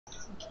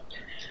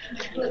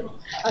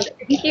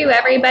Thank you,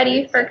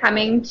 everybody, for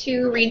coming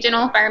to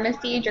Regional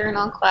Pharmacy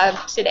Journal Club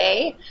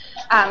today.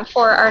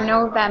 For our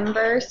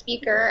November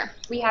speaker,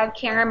 we have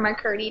Karen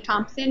McCurdy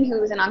Thompson,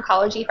 who is an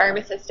oncology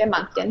pharmacist in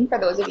Moncton, for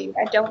those of you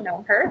that don't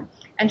know her,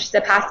 and she's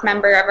a past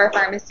member of our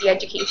pharmacy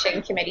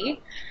education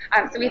committee.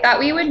 So we thought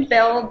we would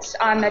build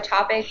on the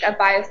topic of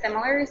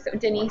biosimilars. So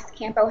Denise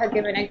Campo had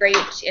given a great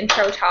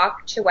intro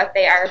talk to what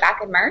they are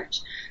back in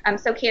March.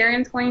 So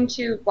Karen's going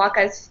to walk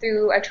us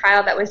through a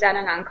trial that was done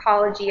in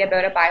oncology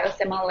about a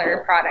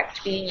biosimilar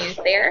product being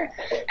used there,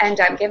 and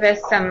give us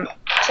some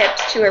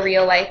tips to a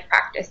real-life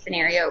practice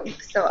scenario.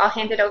 So I'll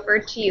hand it over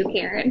to you,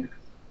 Karen.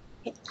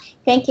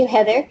 Thank you,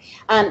 Heather.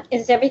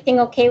 Is everything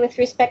okay with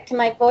respect to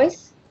my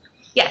voice?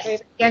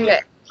 Yes, you're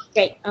good.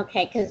 Great,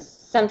 okay, because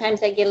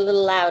sometimes I get a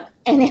little loud,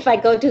 and if I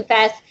go too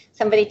fast,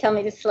 somebody tell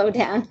me to slow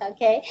down,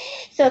 okay?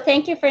 So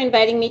thank you for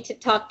inviting me to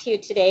talk to you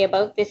today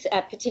about this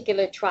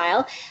particular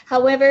trial.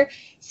 However,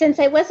 since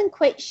I wasn't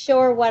quite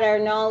sure what our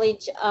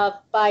knowledge of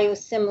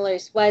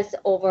biosimilars was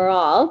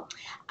overall,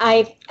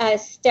 I've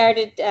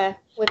started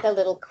with a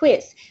little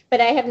quiz.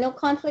 But I have no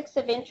conflicts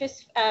of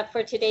interest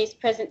for today's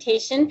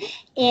presentation,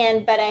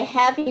 but I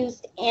have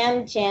used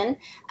Amgen,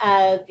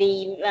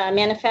 the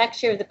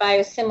manufacturer of the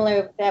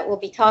biosimilar that we'll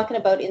be talking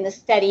about in the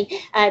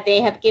study.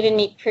 They have given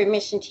me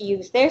permission to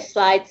use their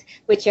slides,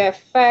 which are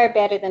far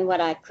better than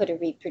what I could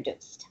have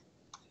reproduced.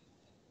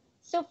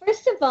 So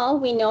first of all,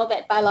 we know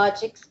that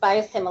biologics,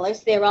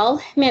 biosimilars, they're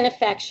all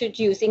manufactured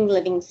using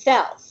living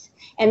cells.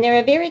 And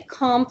they're a very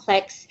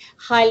complex,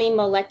 highly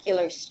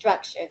molecular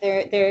structure.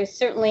 They're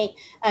certainly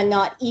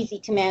not easy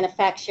to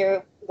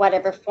manufacture,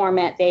 whatever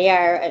format they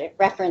are, a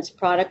reference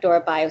product or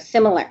a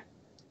biosimilar.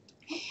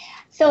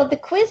 So the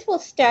quiz will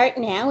start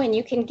now, and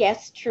you can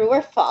guess true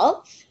or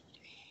false.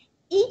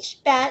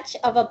 Each batch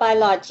of a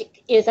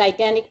biologic is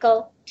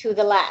identical to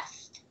the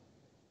last.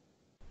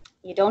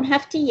 You don't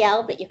have to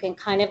yell, but you can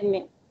kind of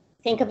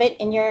think of it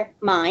in your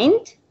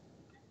mind.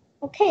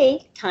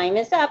 Okay, time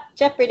is up,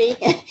 Jeopardy.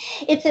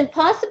 It's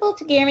impossible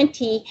to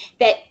guarantee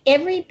that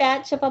every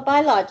batch of a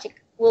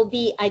biologic will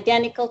be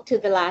identical to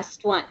the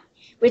last one,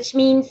 which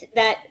means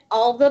that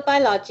all the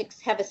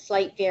biologics have a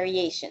slight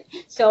variation.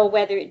 So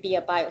whether it be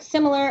a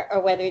biosimilar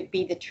or whether it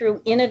be the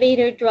true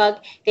innovator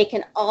drug, they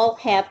can all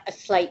have a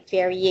slight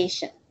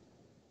variation.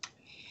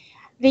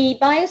 The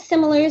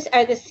biosimilars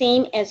are the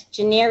same as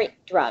generic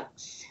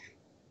drugs.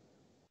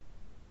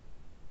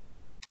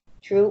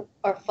 True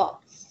or false?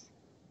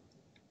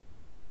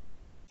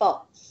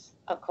 False,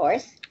 of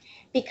course,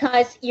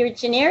 because your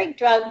generic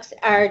drugs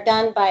are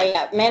done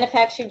by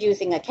manufactured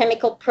using a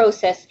chemical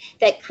process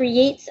that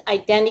creates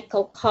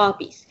identical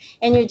copies.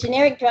 And your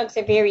generic drugs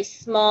are very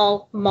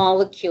small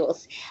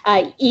molecules,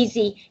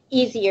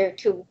 easier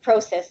to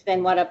process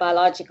than what a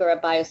biologic or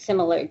a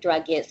biosimilar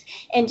drug is.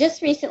 And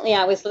just recently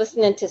I was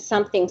listening to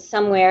something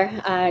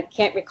somewhere,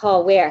 can't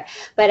recall where,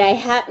 but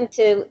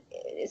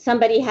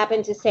somebody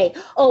happened to say,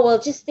 oh, well,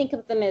 just think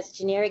of them as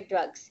generic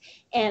drugs.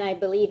 And I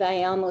believe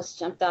I almost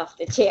jumped off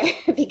the chair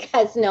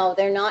because no,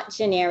 they're not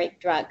generic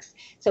drugs.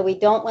 So we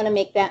don't want to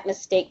make that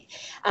mistake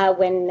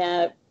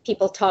when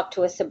people talk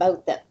to us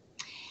about them.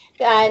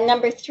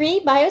 Number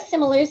 3,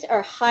 biosimilars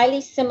are highly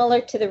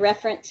similar to the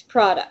reference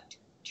product.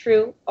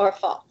 True or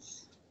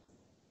false?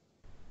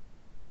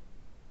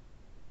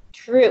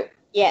 True.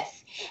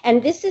 Yes,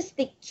 and this is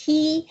the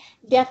key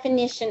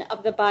definition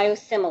of the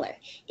biosimilar,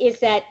 is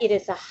that it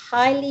is a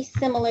highly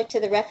similar to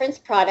the reference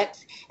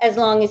products as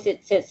long as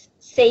it's as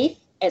safe,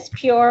 as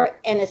pure,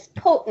 and as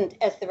potent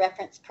as the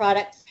reference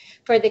products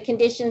for the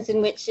conditions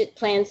in which it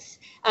plans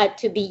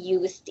to be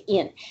used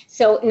in.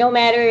 So no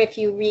matter if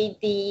you read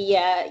the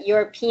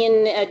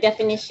European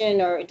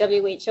definition or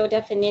WHO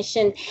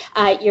definition,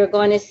 you're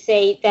going to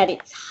say that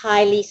it's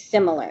highly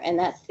similar, and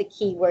that's the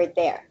key word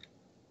there.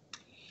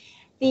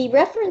 The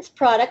reference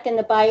product and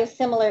the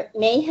biosimilar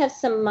may have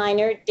some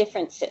minor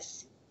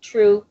differences.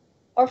 True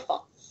or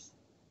false?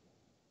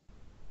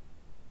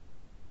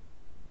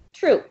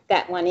 True,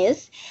 that one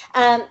is.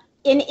 And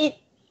it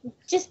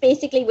just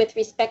basically with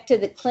respect to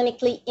the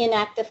clinically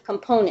inactive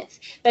components.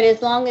 But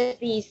as long as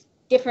these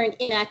different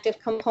inactive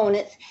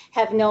components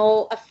have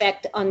no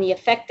effect on the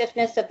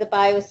effectiveness of the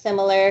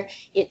biosimilar,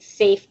 its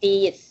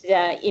safety, its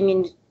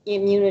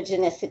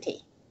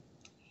immunogenicity.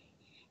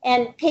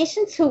 And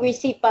patients who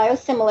receive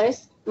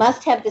biosimilars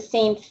must have the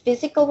same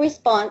physical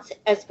response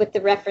as with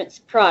the reference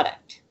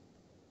product.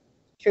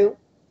 True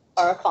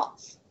or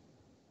false?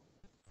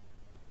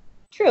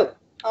 True.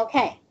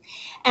 Okay.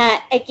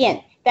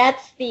 Again,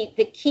 that's the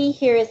key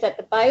here, is that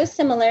the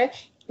biosimilar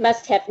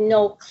must have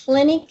no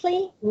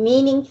clinically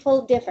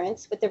meaningful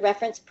difference with the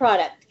reference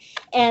product,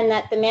 and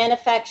that the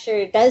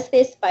manufacturer does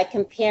this by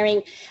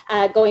comparing,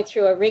 going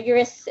through a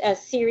rigorous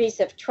series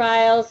of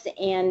trials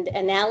and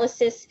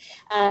analysis,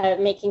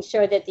 making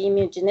sure that the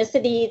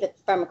immunogenicity, the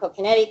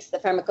pharmacokinetics, the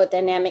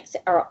pharmacodynamics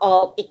are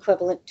all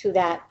equivalent to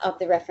that of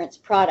the reference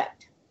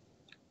product.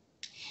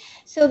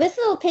 So this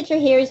little picture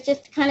here is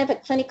just kind of a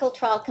clinical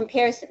trial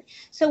comparison.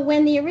 So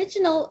when the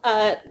original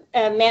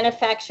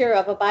manufacturer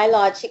of a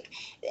biologic,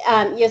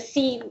 you'll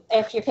see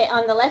if you're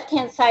on the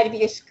left-hand side of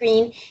your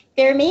screen,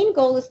 their main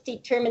goal is to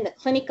determine the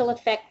clinical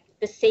effect,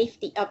 the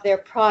safety of their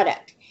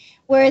product.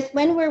 Whereas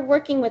when we're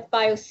working with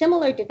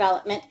biosimilar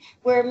development,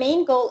 our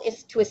main goal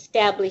is to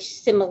establish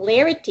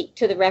similarity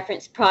to the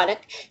reference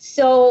product.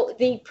 So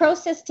the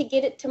process to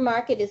get it to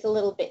market is a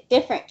little bit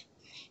different.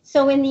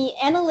 So in the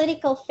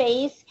analytical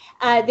phase,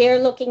 they're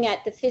looking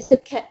at the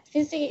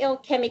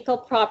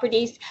physicochemical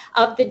properties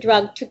of the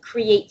drug to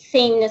create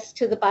sameness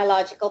to the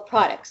biological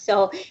product.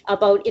 So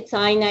about its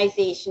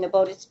ionization,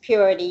 about its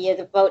purity,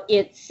 about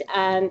its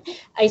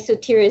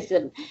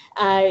isoterism,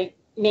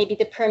 maybe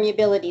the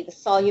permeability, the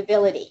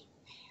solubility.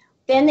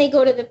 Then they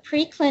go to the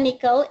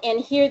preclinical, and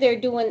here they're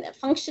doing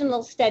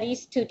functional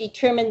studies to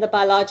determine the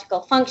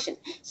biological function.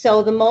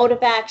 So the mode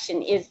of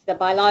action is the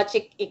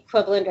biologic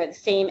equivalent or the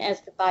same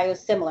as the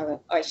biosimilar,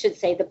 or I should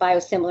say the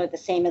biosimilar the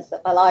same as the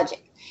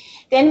biologic.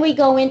 Then we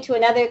go into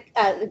another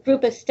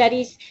group of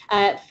studies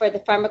for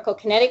the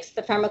pharmacokinetics,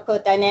 the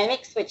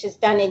pharmacodynamics, which is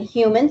done in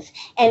humans.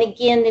 And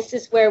again, this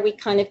is where we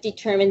kind of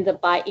determine the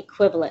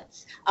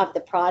bioequivalence of the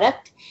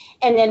product.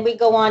 And then we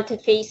go on to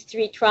phase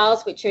 3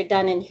 trials, which are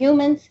done in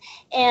humans.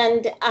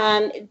 And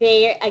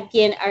they,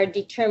 again, are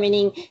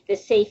determining the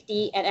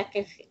safety and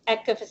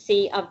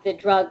efficacy of the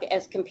drug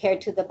as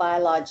compared to the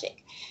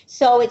biologic.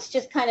 So it's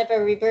just kind of a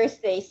reverse.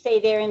 They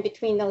say there in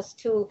between those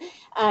two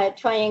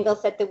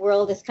triangles that the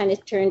world is kind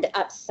of turned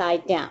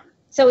upside down.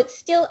 So it's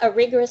still a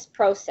rigorous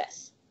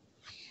process.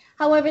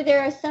 However, there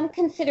are some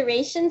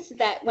considerations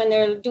that when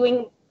they're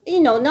doing,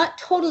 not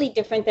totally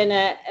different than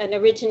an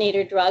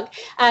originator drug,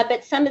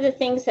 but some of the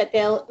things that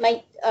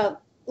might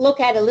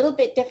look at a little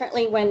bit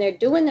differently when they're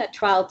doing a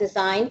trial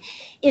design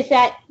is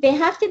that they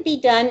have to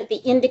be done the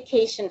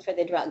indication for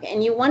the drug.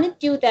 And you want to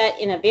do that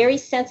in a very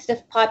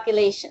sensitive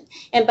population.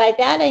 And by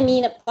that, I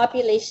mean a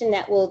population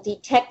that will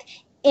detect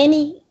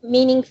any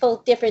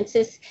meaningful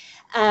differences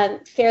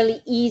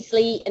fairly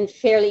easily and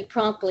fairly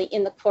promptly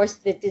in the course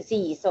of the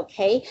disease,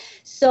 okay?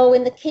 So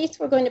in the case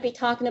we're going to be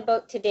talking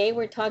about today,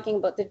 we're talking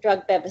about the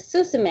drug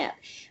bevacizumab.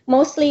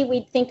 Mostly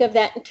we think of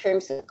that in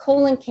terms of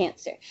colon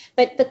cancer,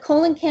 but the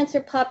colon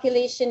cancer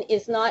population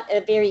is not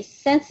a very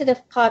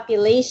sensitive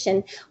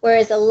population,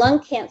 whereas a lung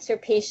cancer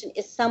patient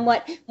is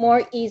somewhat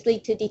more easily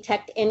to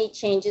detect any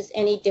changes,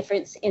 any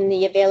difference in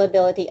the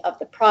availability of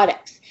the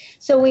products.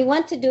 So we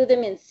want to do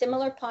them in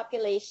similar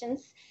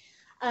populations.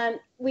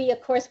 We,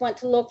 of course, want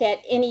to look at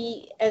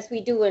as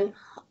we do in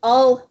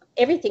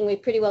everything we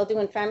pretty well do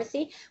in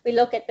pharmacy, we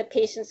look at the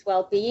patient's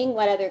well-being,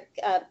 what other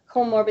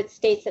comorbid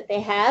states that they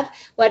have,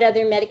 what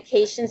other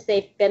medications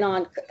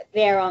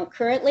they're on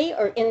currently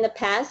or in the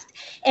past,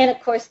 and, of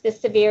course, the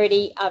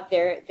severity of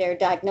their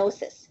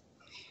diagnosis.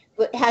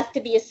 It has to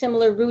be a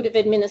similar route of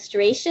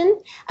administration,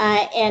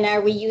 and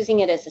are we using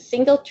it as a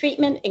single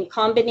treatment in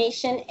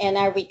combination, and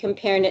are we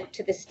comparing it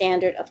to the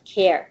standard of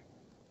care?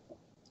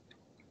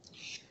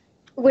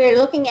 We're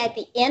looking at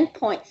the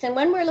endpoints, and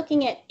when we're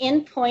looking at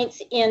endpoints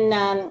in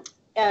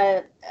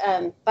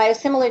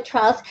biosimilar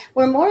trials,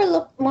 we're more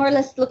or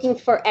less looking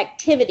for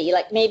activity,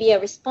 like maybe a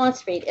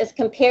response rate, as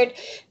compared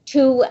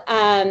to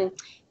an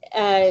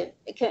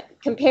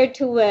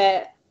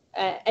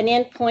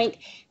endpoint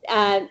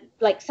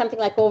like something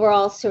like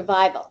overall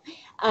survival,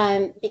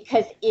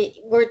 because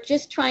we're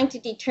just trying to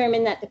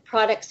determine that the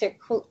products are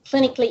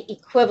clinically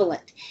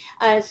equivalent.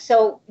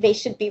 So they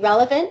should be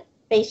relevant.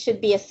 They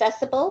should be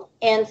accessible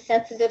and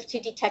sensitive to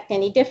detect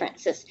any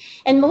differences.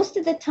 And most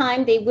of the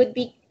time, they would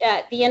be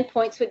the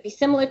endpoints would be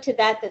similar to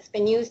that's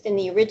been used in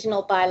the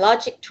original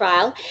biologic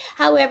trial.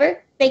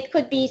 However, they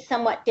could be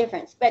somewhat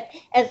different. But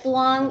as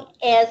long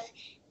as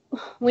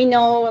we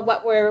know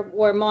what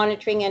we're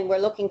monitoring and we're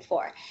looking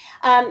for.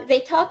 They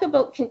talk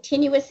about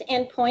continuous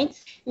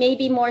endpoints,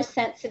 maybe more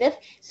sensitive.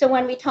 So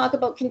when we talk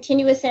about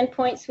continuous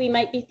endpoints, we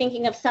might be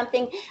thinking of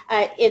something,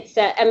 it's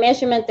a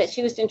measurement that's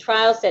used in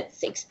trials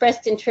that's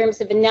expressed in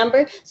terms of a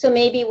number. So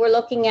maybe we're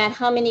looking at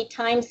how many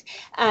times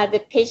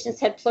the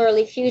patients had pleural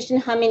effusion,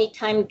 how many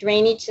times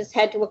drainage has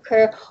had to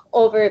occur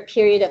over a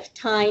period of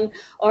time,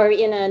 or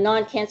in a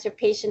non-cancer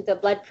patient, the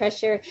blood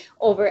pressure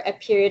over a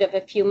period of a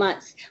few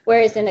months.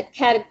 Whereas in a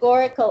categorical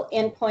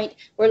endpoint,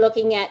 we're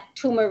looking at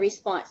tumor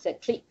response, a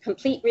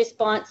complete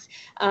response,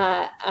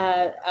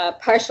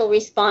 partial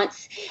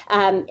response,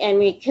 and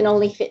we can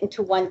only fit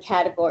into one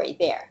category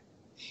there.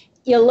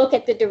 You'll look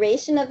at the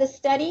duration of the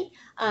study.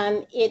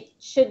 It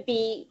should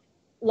be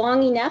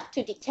long enough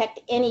to detect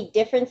any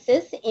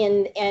differences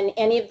in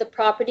any of the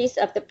properties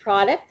of the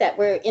product that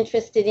we're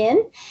interested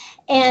in.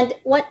 And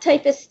what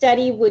type of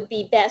study would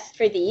be best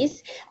for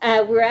these?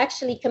 We're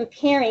actually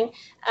comparing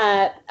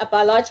a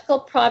biological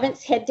product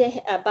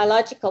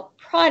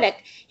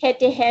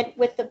head-to-head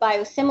with the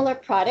biosimilar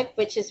product,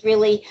 which is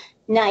really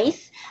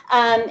nice.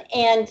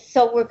 And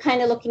so we're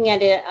kind of looking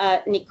at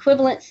an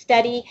equivalent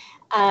study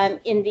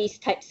in these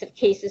types of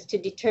cases to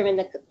determine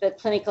the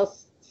clinical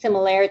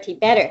similarity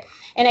better.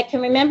 And I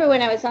can remember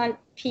when I was on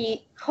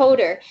ATP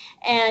coder,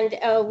 and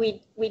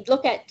we'd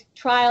look at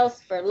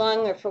trials for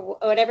lung or for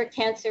whatever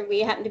cancer we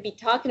happen to be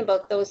talking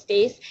about those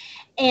days,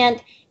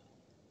 and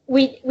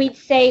we'd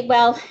say,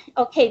 well,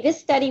 okay, this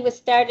study was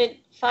started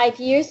 5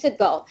 years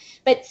ago,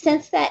 but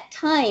since that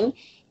time,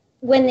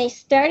 when they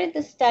started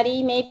the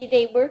study, maybe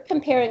they were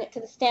comparing it to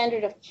the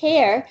standard of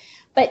care,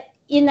 but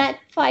in that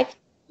 5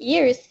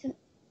 years,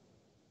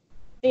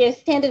 the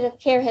standard of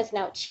care has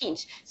now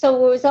changed. So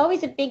there was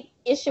always a big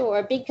issue or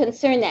a big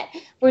concern that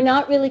we're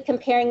not really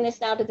comparing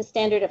this now to the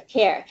standard of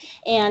care.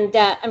 And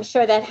I'm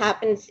sure that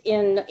happens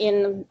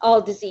in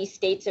all disease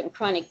states and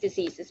chronic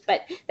diseases.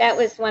 But that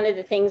was one of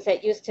the things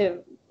that used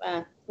to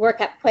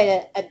work up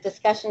quite a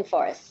discussion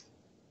for us.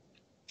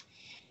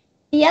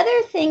 The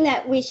other thing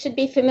that we should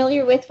be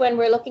familiar with when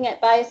we're looking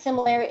at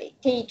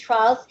biosimilarity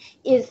trials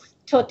is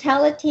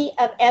totality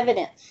of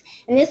evidence.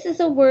 And this is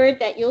a word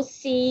that you'll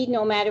see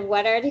no matter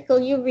what article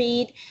you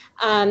read.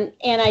 And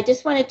I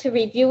just wanted to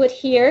review it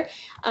here.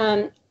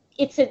 So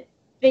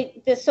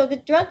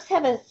the drugs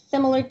have a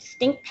similar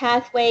distinct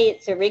pathway.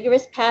 It's a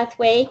rigorous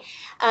pathway.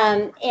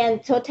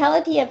 And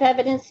totality of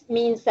evidence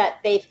means that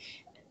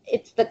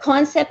it's the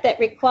concept that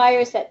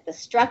requires that the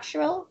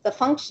structural, the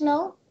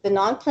functional, the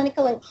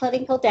non-clinical and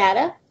clinical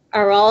data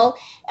are all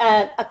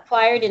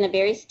acquired in a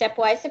very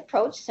stepwise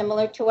approach,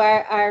 similar to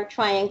our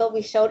triangle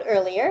we showed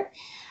earlier.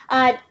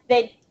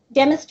 They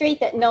demonstrate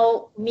that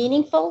no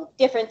meaningful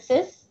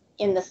differences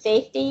in the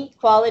safety,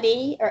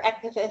 quality, or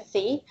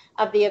efficacy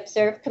of the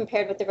observed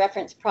compared with the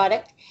reference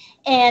product.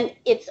 And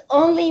it's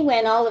only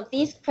when all of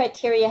these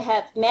criteria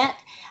have met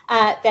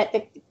that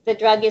the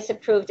drug is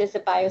approved as a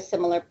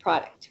biosimilar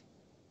product.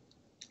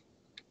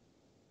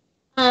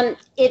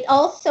 It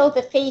also,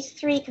 the phase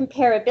 3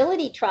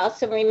 comparability trials,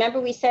 so remember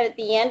we said at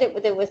the end it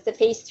was the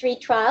phase 3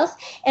 trials,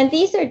 and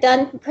these are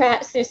done,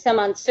 perhaps there's some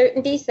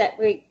uncertainties that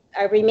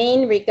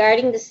remain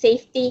regarding the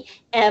safety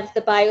of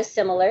the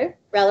biosimilar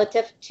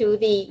relative to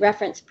the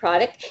reference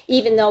product,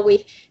 even though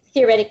we've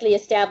theoretically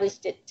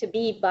established it to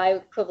be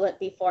bioequivalent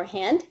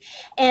beforehand.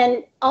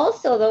 And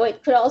also, though,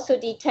 it could also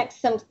detect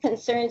some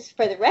concerns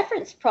for the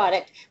reference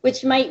product,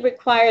 which might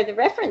require the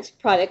reference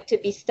product to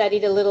be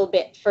studied a little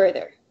bit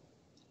further.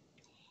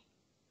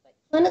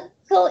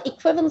 Clinical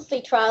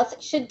equivalency trials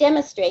should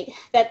demonstrate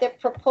that the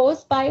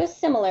proposed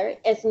biosimilar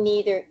is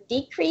neither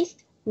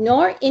decreased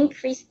nor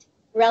increased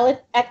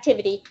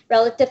activity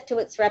relative to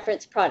its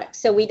reference product.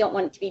 So we don't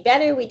want it to be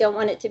better, we don't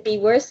want it to be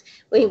worse,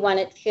 we want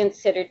it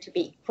considered to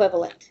be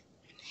equivalent.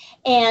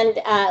 And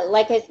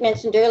like I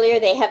mentioned earlier,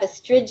 they have a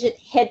stringent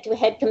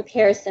head-to-head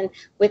comparison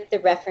with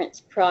the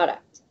reference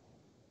product.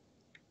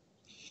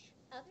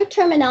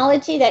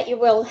 Terminology that you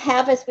will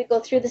have as we go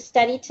through the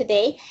study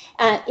today.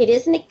 It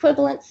is an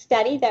equivalent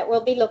study that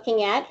we'll be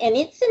looking at, and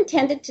it's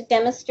intended to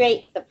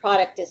demonstrate the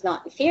product is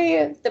not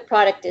inferior, the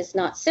product is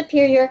not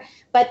superior,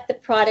 but the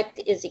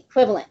product is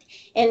equivalent.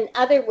 In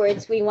other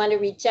words, we want to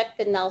reject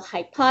the null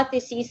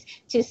hypotheses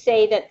to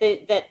say that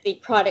the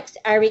products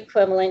are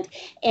equivalent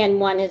and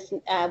one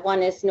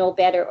is no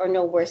better or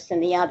no worse than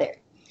the other.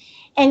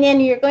 And then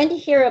you're going to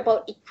hear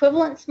about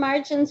equivalence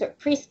margins or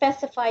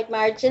pre-specified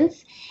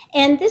margins.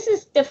 And this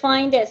is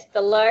defined as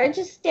the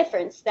largest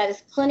difference that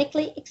is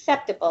clinically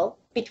acceptable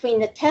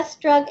between the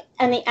test drug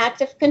and the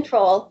active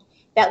control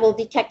that will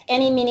detect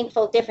any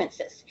meaningful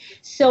differences.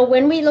 So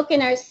when we look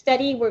in our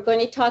study, we're going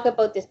to talk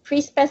about the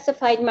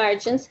pre-specified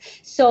margins.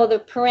 So the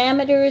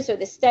parameters or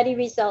the study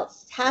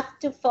results have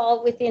to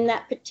fall within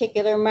that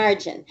particular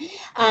margin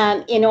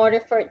in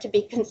order for it to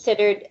be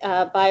considered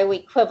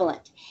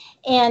bioequivalent.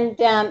 And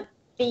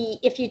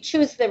if you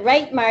choose the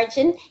right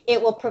margin,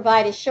 it will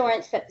provide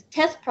assurance that the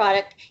test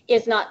product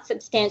is not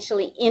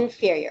substantially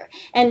inferior.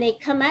 And they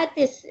come at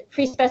this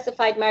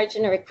pre-specified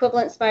margin or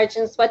equivalence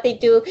margins. What they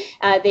do,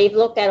 they've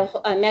looked at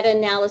a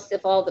meta-analysis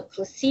of all the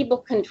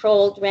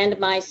placebo-controlled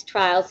randomized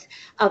trials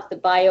of the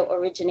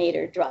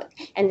bio-originator drug.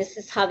 And this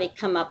is how they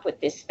come up with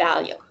this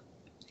value.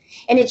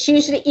 And it's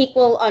usually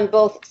equal on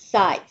both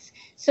sides.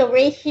 So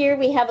right here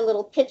we have a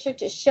little picture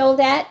to show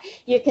that.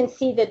 You can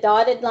see the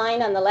dotted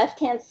line on the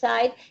left-hand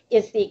side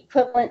is the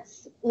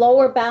equivalence,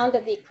 lower bound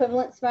of the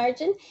equivalence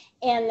margin,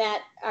 and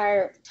that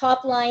our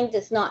top line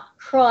does not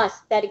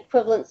cross that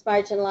equivalence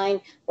margin line,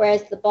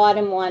 whereas the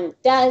bottom one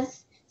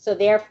does. So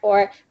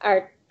therefore,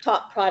 our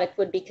top product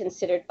would be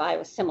considered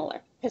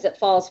biosimilar because it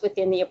falls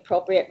within the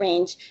appropriate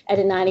range at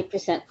a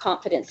 90%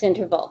 confidence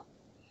interval.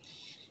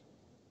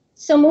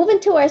 So moving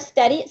to our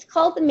study, it's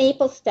called the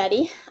MAPLE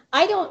study.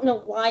 I don't know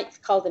why it's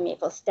called the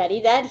MAPLE study.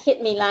 That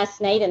hit me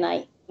last night and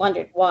I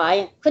wondered why.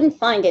 I couldn't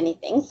find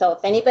anything. So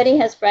if anybody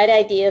has bright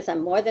ideas,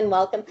 I'm more than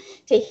welcome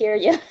to hear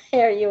you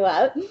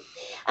out.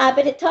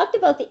 But it talked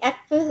about the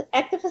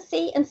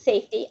efficacy and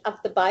safety of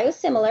the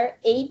biosimilar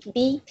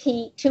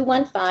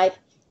ABP215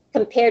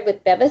 compared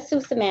with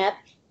bevacizumab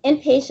in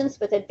patients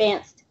with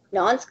advanced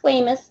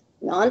non-squamous,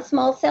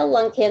 non-small cell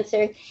lung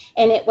cancer,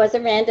 and it was a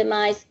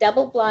randomized,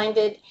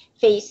 double-blinded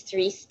phase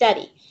 3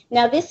 study.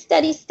 Now, this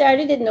study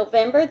started in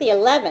November the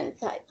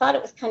 11th. I thought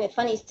it was kind of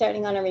funny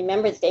starting on a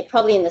Remembrance Day,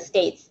 probably in the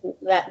States,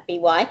 that would be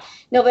why.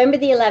 November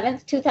the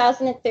 11th,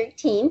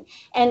 2013,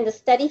 and the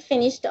study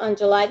finished on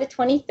July the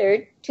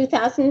 23rd,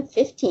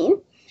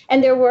 2015.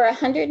 And there were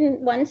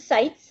 101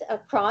 sites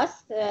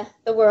across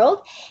the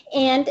world,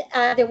 and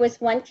there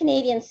was one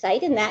Canadian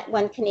site, and that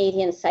one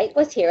Canadian site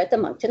was here at the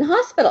Moncton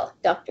Hospital.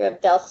 Dr.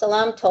 Abdel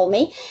Salam told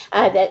me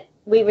that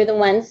we were the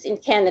ones in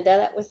Canada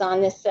that was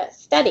on this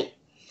study.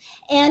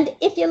 And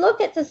if you look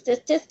at the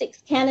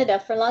Statistics Canada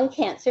for lung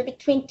cancer,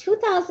 between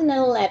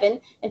 2011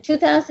 and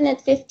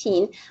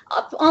 2015,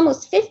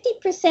 almost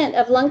 50%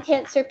 of lung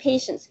cancer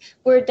patients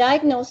were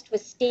diagnosed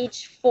with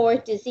stage 4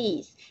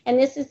 disease. And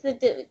this is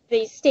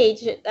the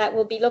stage that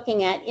we'll be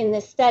looking at in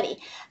this study.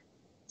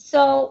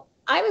 So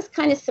I was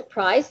kind of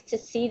surprised to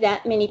see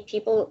that many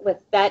people with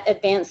that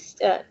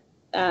advanced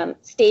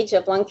stage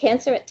of lung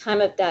cancer at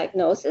time of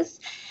diagnosis.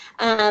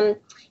 And,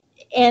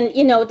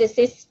 you know, does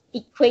this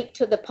equate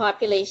to the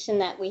population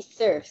that we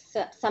serve?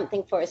 So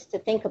something for us to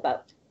think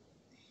about.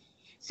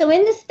 So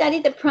in the study,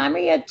 the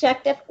primary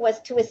objective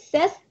was to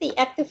assess the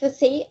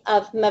efficacy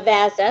of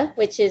Mavaza,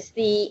 which is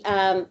the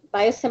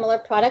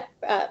biosimilar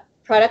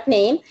product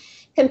name,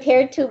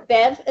 compared to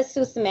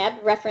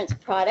bevacizumab reference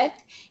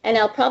product, and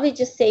I'll probably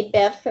just say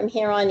Bev from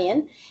here on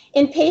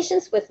in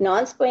patients with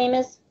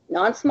non-squamous,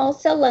 non-small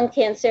cell lung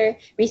cancer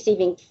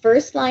receiving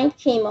first-line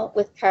chemo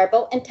with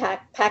carbo and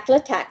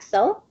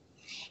paclitaxel.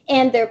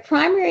 And their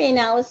primary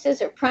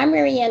analysis or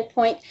primary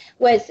endpoint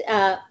was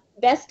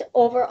best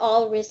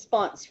overall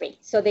response rate.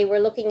 So they were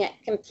looking at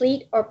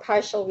complete or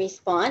partial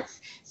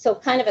response, so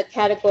kind of a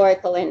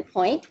categorical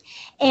endpoint.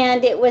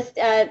 And it was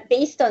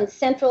based on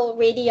central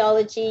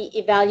radiology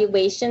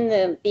evaluation,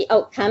 the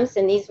outcomes,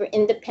 and these were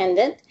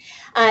independent.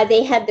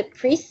 They had the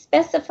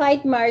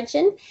pre-specified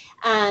margin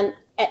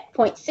at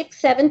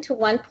 0.67 to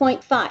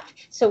 1.5.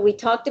 So we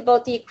talked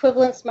about the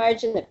equivalence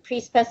margin, the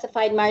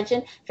pre-specified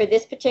margin. For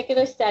this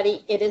particular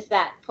study, it is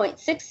that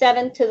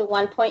 0.67 to the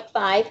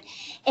 1.5.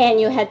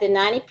 And you had the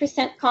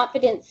 90%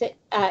 confidence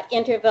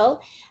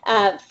interval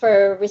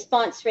for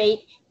response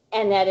rate,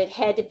 and that it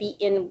had to be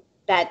in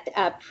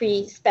that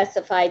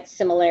pre-specified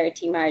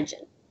similarity margin.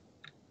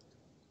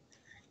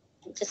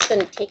 I'm just going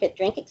to take a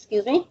drink,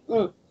 excuse me.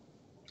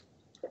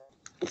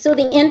 So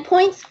the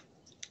endpoints,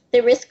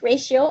 the risk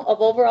ratio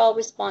of overall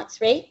response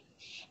rate,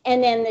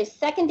 and then the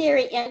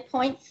secondary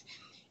endpoints,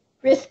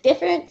 risk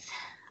difference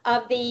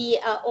of the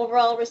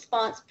overall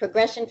response,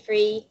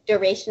 progression-free,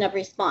 duration of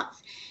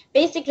response.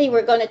 Basically,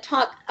 we're going to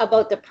talk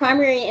about the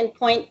primary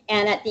endpoint,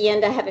 and at the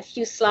end I have a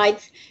few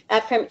slides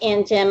from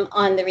Anjem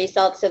on the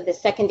results of the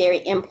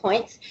secondary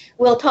endpoints.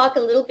 We'll talk a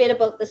little bit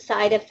about the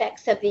side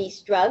effects of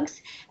these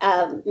drugs,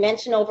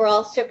 mention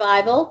overall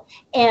survival,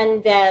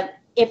 and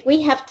if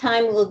we have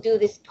time, we'll do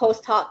this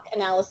post hoc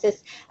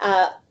analysis,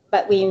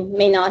 but we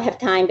may not have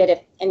time, but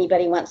if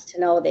anybody wants to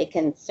know, they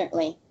can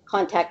certainly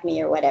contact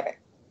me or whatever.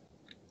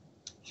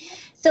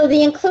 So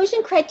the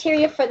inclusion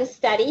criteria for the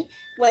study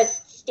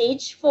was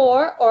stage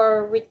 4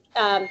 or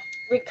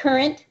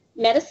recurrent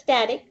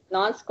metastatic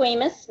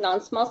non-squamous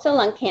non-small cell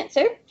lung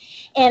cancer,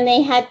 and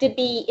they had to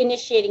be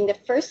initiating the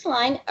first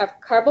line of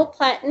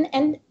carboplatin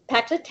and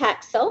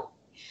paclitaxel.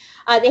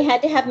 They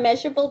had to have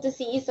measurable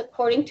disease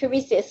according to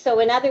RECIST. So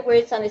in other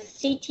words, on a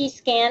CT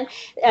scan,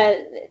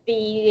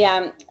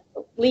 the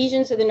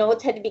lesions or the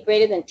nodes had to be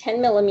greater than 10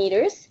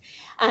 millimeters.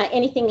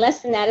 Anything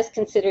less than that is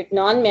considered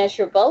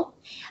non-measurable.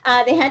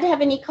 They had to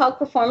have an ECOG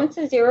performance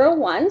of 0 or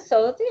 1,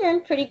 so they're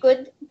in pretty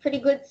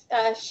good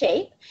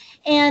shape.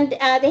 And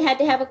they had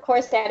to have, of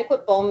course,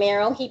 adequate bone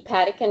marrow,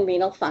 hepatic, and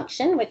renal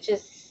function, which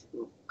is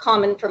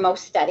common for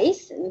most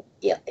studies,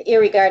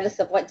 irregardless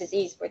of what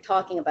disease we're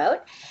talking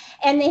about.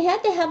 And they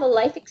had to have a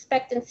life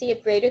expectancy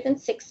of greater than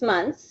 6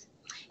 months.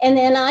 And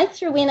then I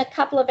threw in a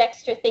couple of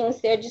extra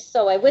things there just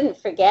so I wouldn't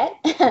forget.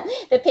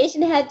 The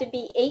patient had to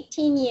be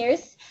 18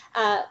 years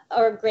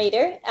or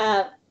greater,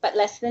 but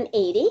less than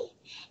 80.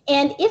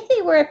 And if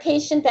they were a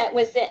patient that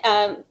was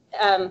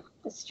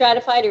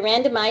stratified or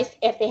randomized,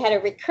 if they had a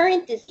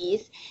recurrent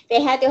disease,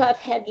 they had to have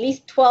had at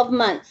least 12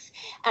 months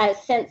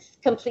since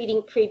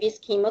completing previous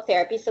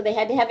chemotherapy. So they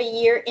had to have a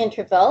year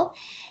interval.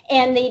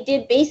 And they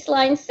did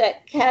baseline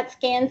CAT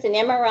scans and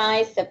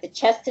MRIs of the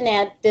chest and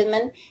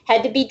abdomen,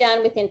 had to be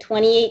done within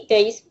 28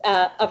 days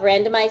of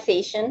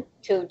randomization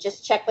to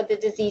just check what the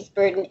disease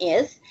burden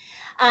is.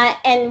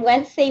 And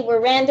once they were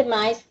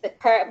randomized, the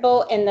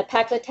carbo and the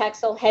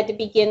paclitaxel had to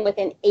begin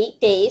within 8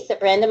 days of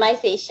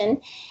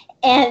randomization.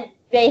 And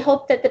they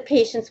hoped that the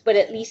patients would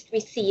at least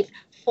receive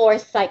 4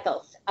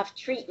 cycles of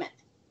treatment.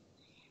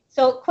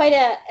 So quite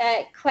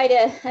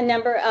a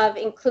number of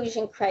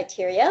inclusion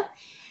criteria.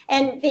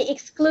 And the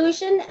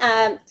exclusion,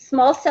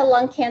 small cell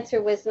lung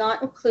cancer was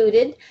not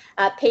included.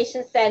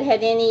 Patients that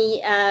had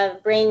any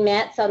brain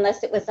mets,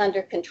 unless it was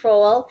under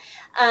control.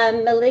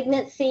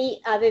 Malignancy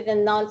other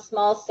than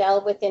non-small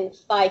cell within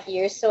 5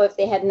 years. So if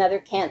they had another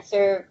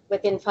cancer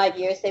within 5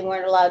 years, they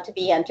weren't allowed to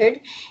be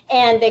entered.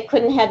 And they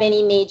couldn't have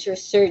any major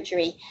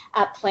surgery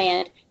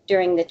planned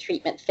during the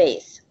treatment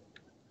phase.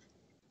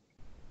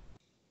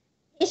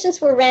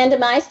 Patients were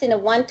randomized in a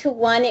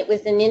 1-to-1. It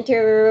was an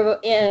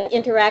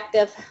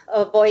interactive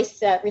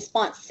voice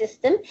response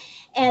system,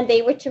 and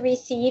they were to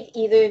receive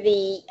either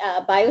the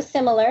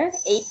biosimilar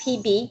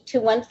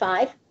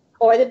APB-215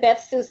 or the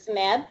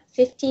bevacizumab,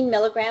 15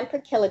 milligram per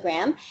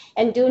kilogram.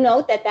 And do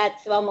note that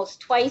that's almost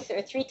twice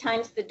or 3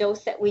 times the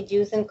dose that we'd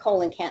use in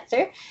colon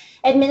cancer,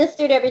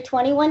 administered every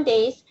 21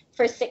 days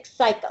for 6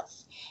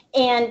 cycles.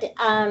 And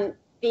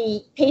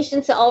the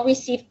patients all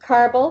received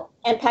carbo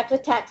and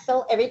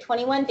paclitaxel every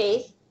 21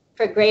 days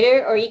for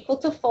greater or equal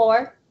to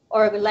 4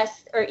 or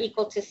less or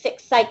equal to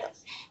 6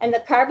 cycles. And the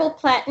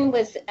carboplatin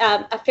was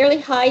a fairly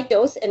high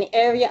dose, an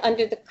area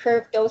under the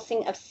curve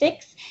dosing of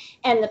 6,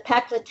 and the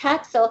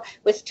paclitaxel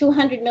was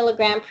 200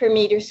 milligram per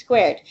meter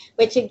squared,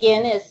 which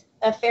again is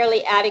a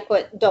fairly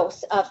adequate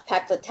dose of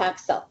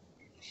paclitaxel.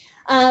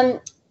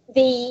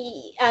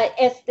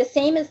 The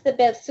same as the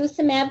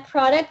bevacizumab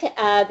product,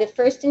 the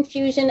first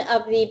infusion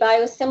of the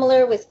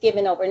biosimilar was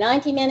given over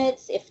 90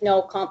 minutes, if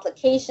no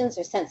complications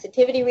or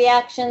sensitivity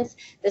reactions.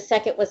 The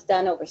second was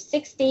done over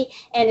 60,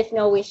 and if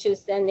no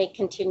issues, then they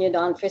continued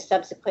on for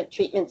subsequent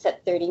treatments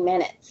at 30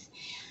 minutes.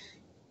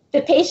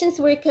 The patients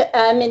were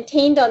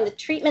maintained on the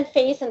treatment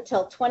phase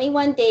until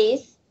 21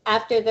 days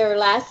after their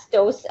last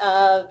dose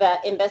of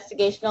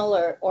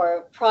investigational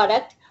or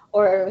product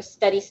or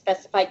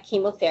study-specified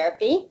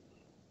chemotherapy.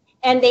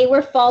 And they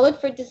were followed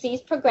for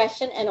disease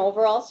progression and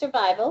overall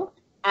survival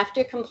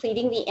after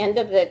completing the end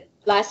of the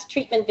last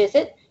treatment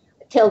visit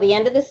till the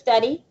end of the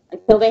study,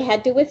 until they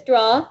had to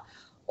withdraw,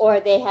 or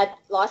they had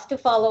lost to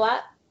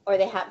follow-up, or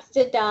they happened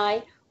to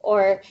die,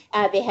 or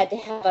they had to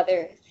have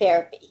other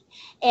therapy.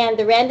 And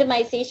the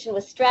randomization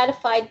was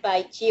stratified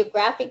by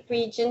geographic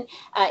region,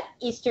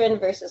 Eastern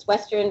versus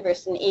Western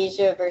versus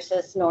Asia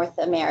versus North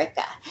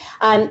America.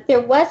 There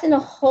wasn't a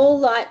whole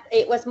lot.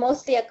 It was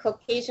mostly a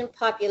Caucasian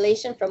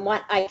population from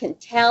what I can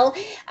tell.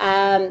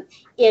 In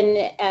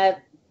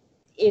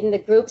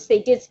the groups, they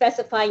did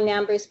specify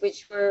numbers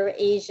which were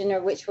Asian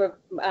or which were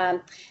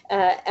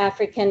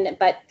African,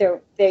 but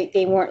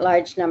they weren't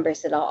large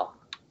numbers at all.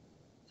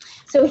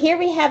 So here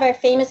we have our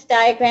famous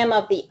diagram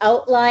of the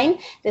outline,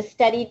 the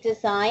study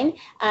design,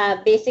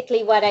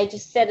 basically what I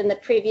just said in the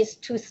previous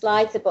 2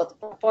 slides about the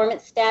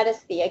performance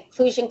status, the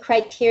inclusion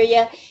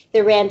criteria, the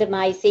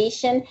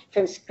randomization.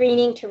 From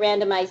screening to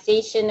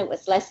randomization, it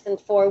was less than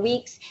 4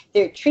 weeks.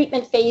 Their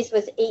treatment phase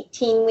was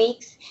 18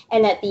 weeks,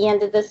 and at the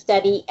end of the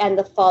study and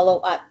the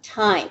follow-up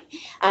time.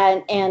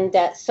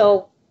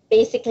 So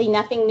basically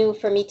nothing new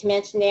for me to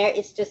mention there.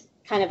 It's just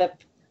kind of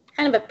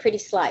a pretty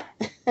slide.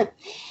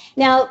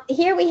 Now,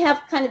 here we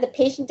have kind of the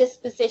patient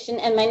disposition,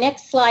 and my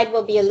next slide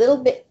will be a little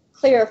bit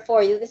clearer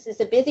for you. This is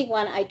a busy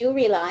one, I do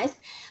realize,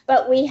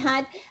 but we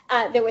had,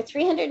 there were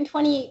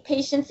 320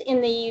 patients in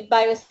the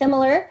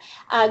biosimilar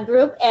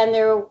group, and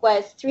there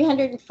was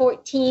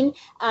 314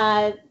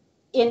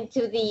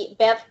 into the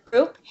BEV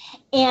group,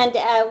 and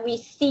we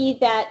see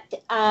that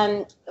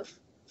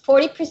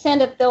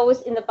 40% of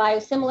those in the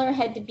biosimilar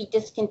had to be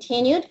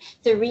discontinued.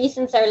 The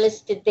reasons are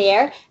listed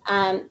there.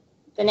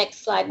 The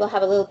next slide will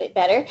have a little bit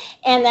better.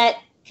 And that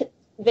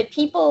the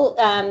people,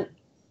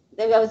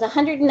 there was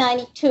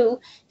 192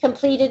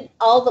 completed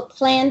all the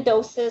planned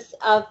doses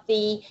of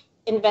the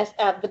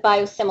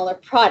biosimilar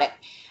product.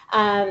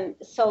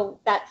 So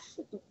that's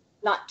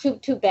not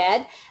too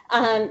bad.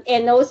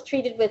 And those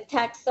treated with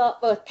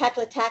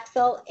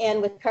paclitaxel and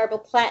with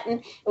carboplatin,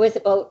 it was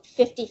about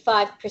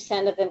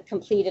 55% of them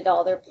completed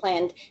all their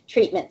planned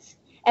treatments.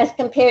 As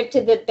compared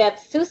to the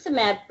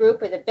bevacizumab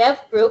group or the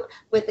BEV group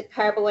with the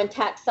carbo and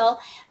taxol,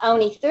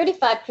 only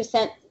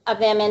 35% of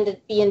them ended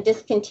up being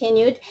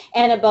discontinued,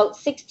 and about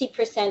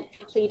 60%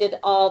 completed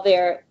all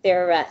their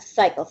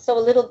cycles. So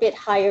a little bit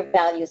higher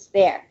values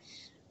there.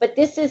 But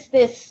this is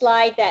this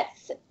slide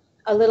that's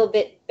a little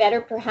bit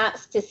better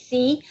perhaps to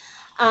see,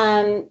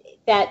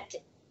 that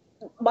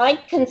my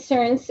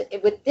concerns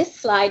with this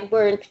slide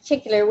were in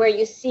particular where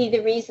you see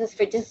the reasons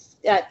for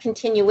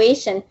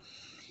discontinuation.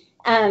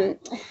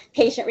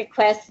 Patient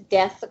requests,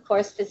 death, of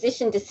course,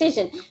 physician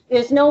decision.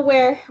 There's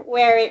nowhere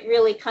where it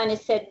really kind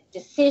of said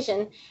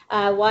decision,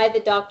 why the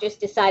doctors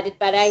decided,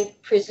 but I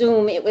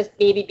presume it was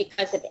maybe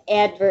because of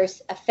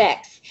adverse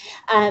effects,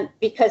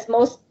 because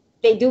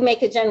they do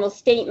make a general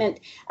statement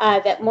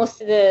that most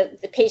of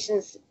the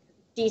patients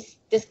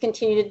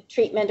discontinued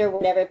treatment or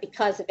whatever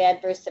because of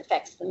adverse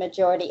effects the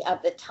majority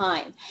of the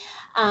time.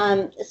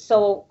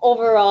 So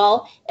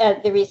overall,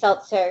 the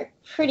results are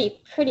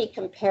pretty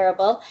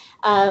comparable,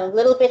 a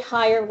little bit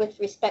higher with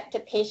respect to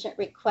patient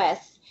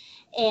requests,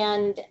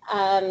 and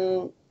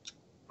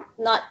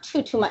not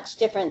too much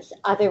difference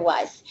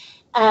otherwise.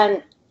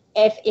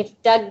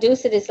 if Doug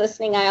Doucet is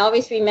listening, I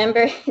always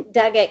remember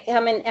Doug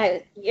coming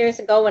years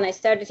ago when I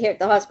started here at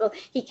the hospital.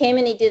 He came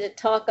and he did a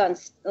talk on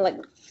like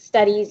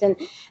studies and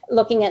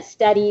looking at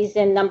studies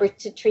and numbers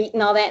to treat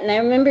and all that. And I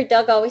remember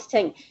Doug always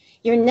saying,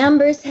 your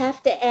numbers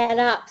have to add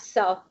up.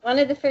 So one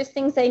of the first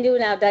things I do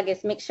now, Doug,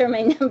 is make sure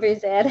my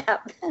numbers add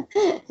up.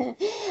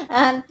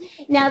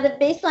 Now the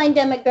baseline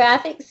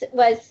demographics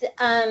was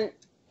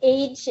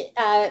age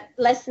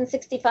less than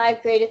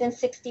 65, greater than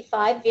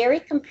 65, very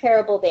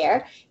comparable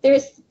there.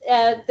 There's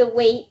the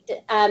weight.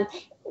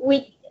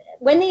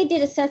 When they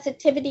did a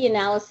sensitivity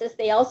analysis,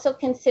 they also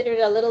considered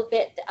a little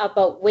bit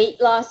about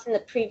weight loss in the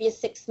previous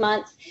 6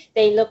 months.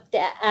 They looked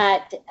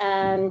at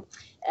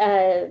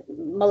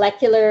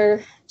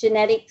molecular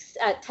genetics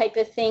type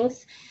of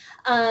things.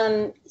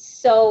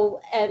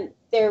 So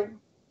their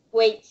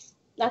weights,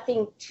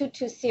 nothing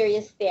too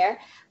serious there.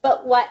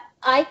 But what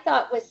I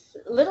thought was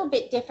a little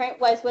bit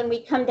different was when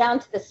we come down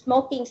to the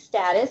smoking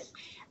status,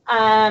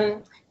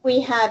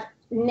 we have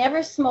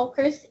never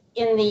smokers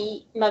in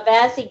the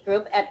Mavazi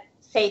group at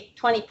say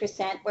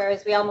 20%,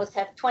 whereas we almost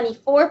have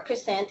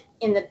 24%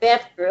 in the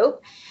Bev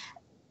group.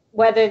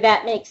 Whether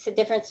that makes a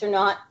difference or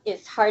not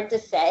is hard to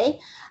say.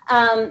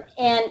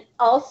 And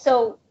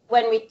also,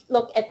 when we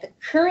look at the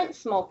current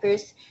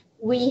smokers,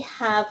 we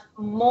have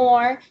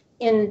more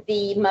in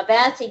the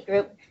Mavazi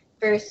group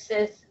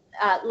versus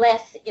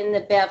less in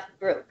the Bev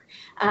group.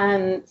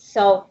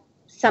 So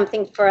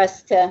something for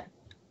us to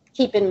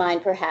keep in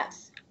mind,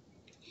 perhaps.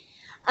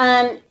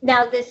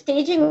 Now, the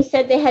staging, we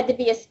said they had to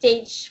be a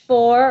stage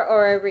 4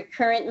 or a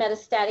recurrent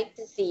metastatic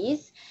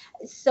disease.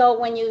 So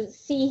when you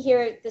see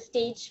here the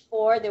stage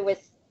 4, there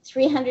was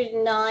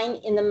 309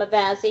 in the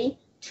Mavazi,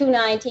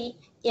 290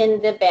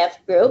 in the Bev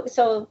group,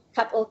 so a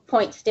couple of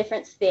points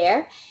difference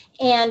there.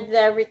 And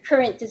the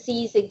recurrent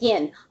disease,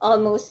 again,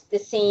 almost the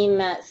same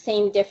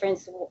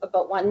difference,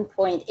 about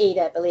 1.8,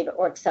 I believe it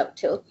works out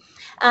to.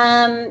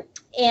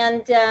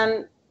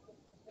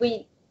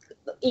 We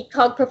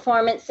ECOG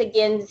performance,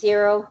 again,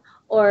 0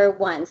 or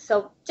 1.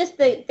 So just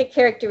the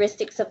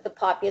characteristics of the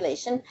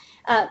population,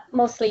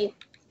 mostly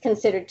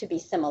considered to be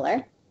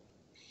similar.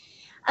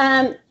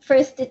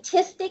 For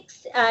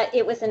statistics,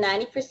 it was a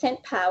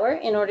 90% power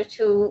in order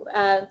to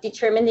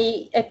determine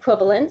the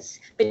equivalence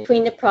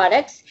between the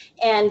products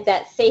and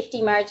that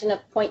safety margin of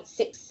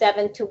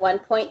 0.67 to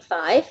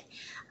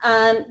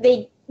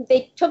 1.5.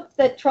 They took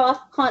the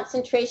trough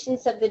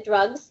concentrations of the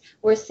drugs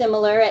were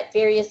similar at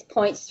various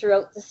points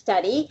throughout the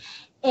study.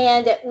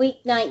 And at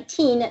week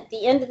 19, at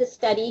the end of the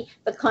study,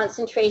 the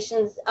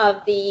concentrations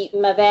of the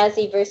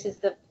Mavazi versus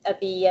the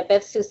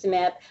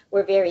bevacizumab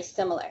were very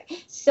similar.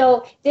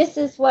 So this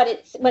is what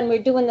it's, when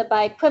we're doing the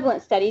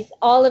bioequivalent studies,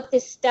 all of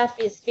this stuff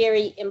is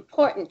very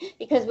important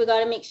because we've got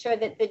to make sure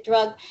that the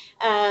drug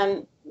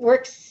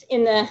works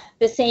in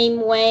the same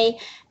way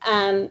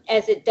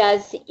as it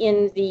does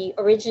in the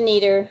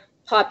originator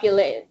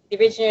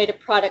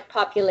product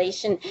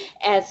population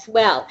as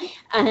well.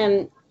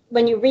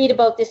 When you read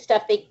about this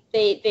stuff,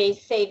 they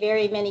say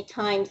very many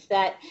times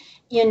that,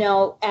 you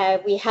know,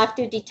 we have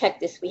to detect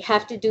this, we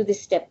have to do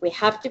this step, we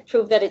have to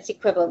prove that it's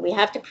equivalent, we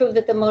have to prove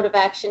that the mode of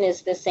action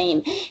is the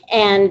same.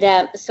 And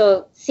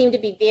so seem to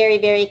be very,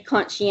 very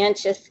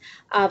conscientious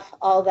of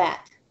all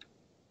that.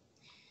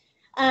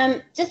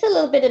 Just a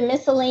little bit of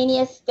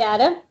miscellaneous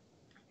data.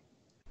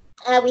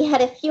 We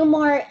had a few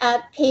more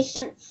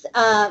patients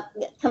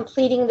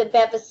completing the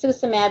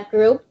bevacizumab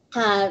group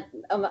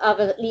of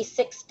at least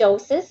 6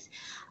 doses.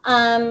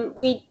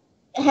 We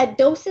had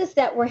doses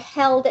that were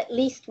held at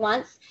least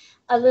once,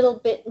 a little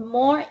bit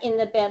more in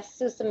the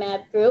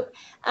bevacizumab group,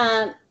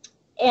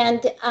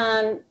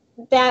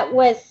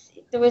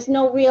 there was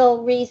no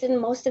real reason.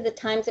 Most of the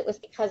times it was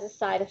because of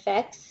side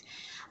effects.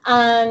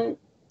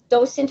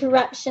 Dose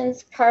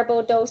interruptions,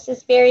 carbo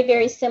doses, very,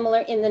 very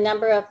similar in the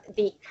number of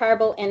the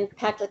carbo and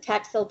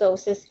paclitaxel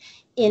doses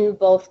in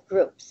both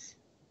groups.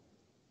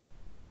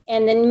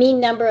 And the mean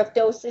number of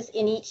doses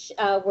in each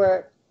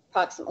were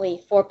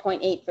approximately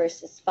 4.8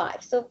 versus 5.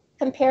 So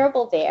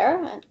comparable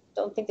there. I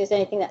don't think there's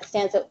anything that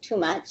stands out too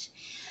much.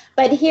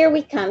 But here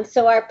we come.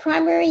 So our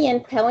primary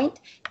endpoint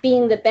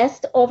being the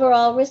best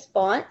overall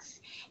response.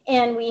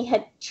 And we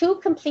had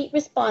 2 complete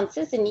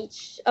responses in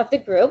each of the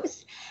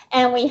groups.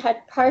 And we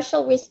had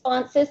partial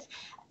responses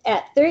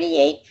at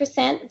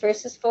 38%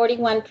 versus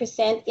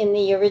 41% in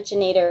the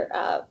originator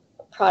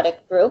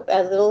product group,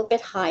 a little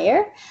bit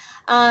higher.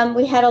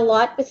 We had a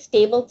lot with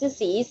stable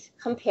disease,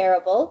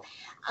 comparable.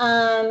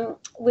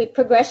 With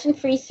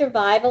progression-free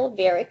survival,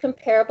 very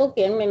comparable.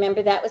 Again,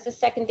 remember that was a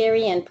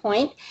secondary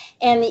endpoint.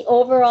 And the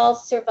overall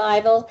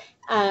survival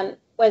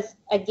was,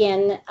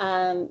 again,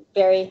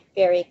 very,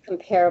 very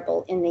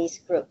comparable in these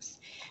groups.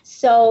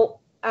 So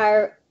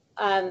our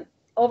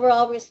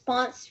overall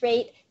response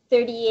rate,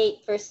 38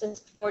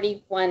 versus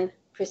 41%.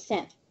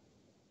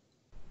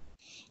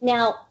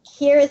 Now,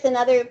 here is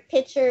another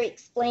picture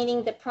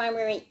explaining the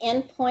primary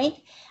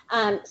endpoint.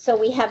 So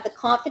we have the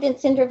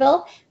confidence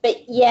interval,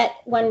 but yet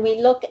when we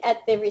look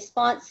at the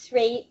response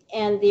rate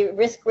and the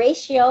risk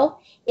ratio,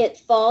 it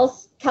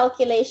falls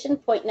calculation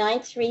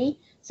 0.93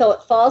 So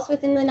it falls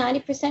within the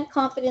 90%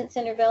 confidence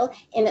interval,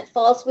 and it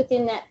falls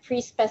within that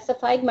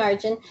pre-specified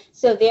margin.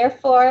 So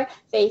therefore,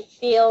 they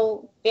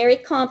feel very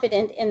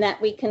confident in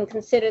that we can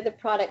consider the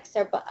products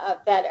that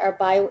are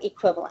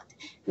bioequivalent,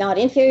 not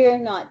inferior,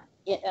 not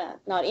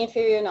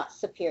inferior, not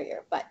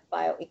superior, but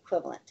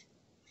bioequivalent.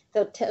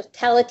 So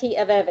totality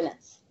of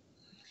evidence.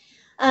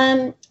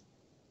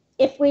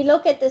 If we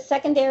look at the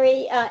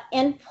secondary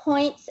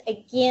endpoints,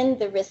 again,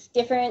 the risk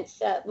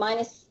difference,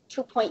 minus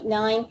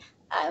 2.9,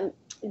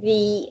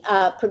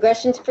 the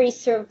progression-free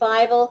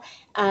survival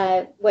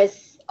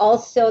was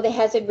also, the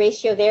hazard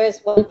ratio there is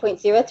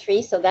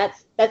 1.03, so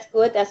that's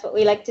good. That's what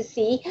we like to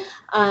see.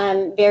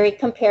 Very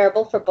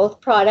comparable for both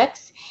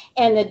products.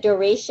 And the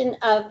duration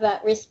of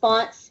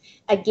response,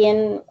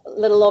 again, a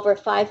little over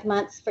 5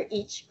 months for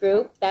each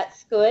group.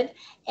 That's good.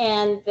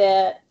 And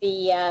the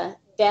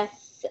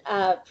deaths,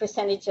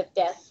 percentage of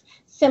deaths,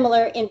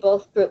 similar in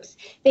both groups.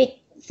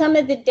 Some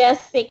of the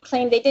deaths they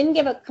claimed, they didn't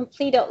give a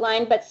complete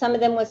outline, but some of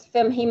them was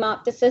from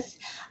hemoptysis.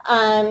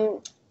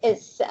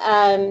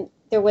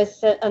 There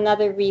was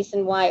another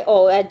reason why,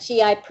 a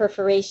GI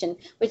perforation,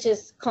 which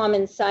is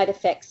common side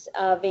effects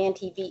of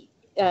VEGF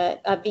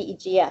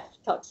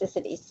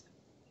toxicities.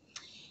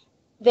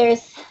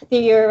 There's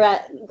your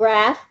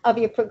graph of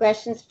your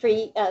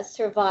progression-free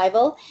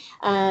survival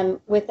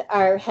with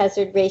our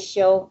hazard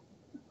ratio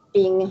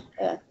being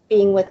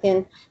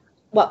within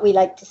what we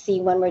like to see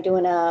when we're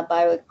doing a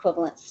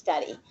bioequivalent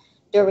study.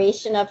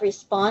 Duration of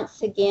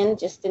response, again,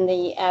 just in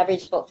the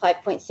average, about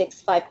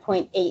 5.6,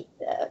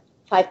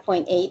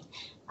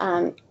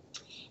 5.8,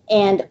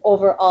 and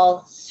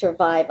overall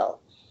survival,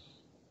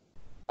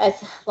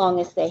 as long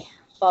as they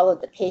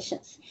followed the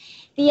patients.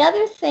 The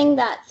other thing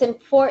that's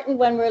important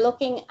when we're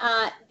looking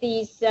at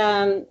these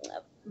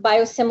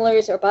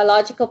biosimilars or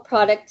biological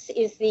products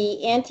is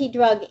the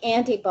anti-drug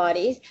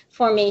antibodies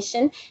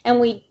formation, and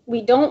we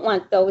don't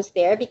want those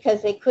there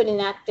because they could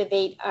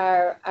inactivate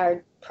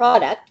our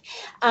product.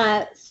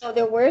 So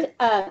there were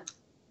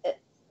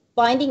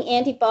binding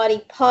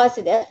antibody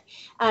positive.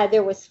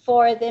 There was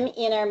 4 of them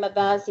in our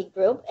Mavazi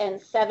group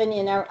and 7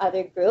 in our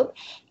other group.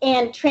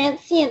 And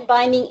transient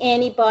binding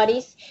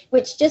antibodies,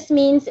 which just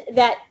means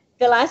that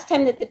the last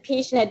time that the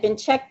patient had been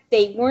checked,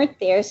 they weren't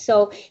there,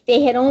 so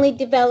they had only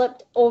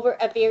developed over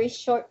a very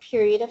short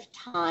period of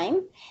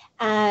time,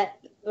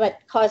 but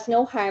caused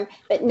no harm,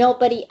 but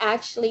nobody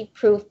actually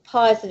proved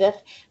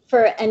positive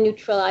for a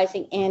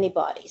neutralizing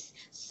antibodies.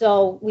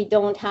 So we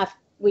don't have,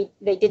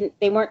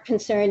 they weren't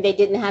concerned, they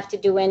didn't have to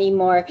do any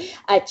more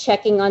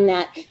checking on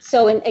that.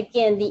 So, and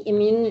again, the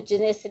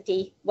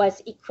immunogenicity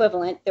was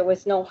equivalent. There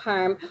was no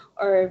harm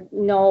or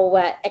no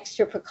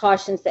extra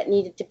precautions that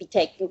needed to be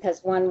taken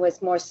because one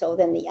was more so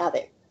than the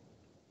other.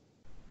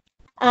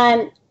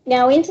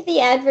 Now into the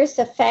adverse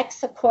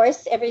effects, of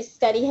course, every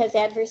study has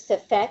adverse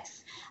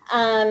effects.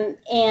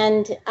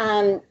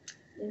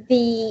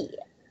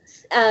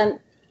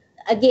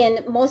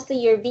 Again, mostly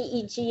your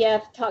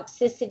VEGF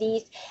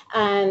toxicities,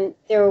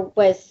 there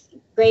was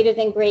greater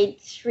than grade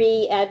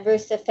 3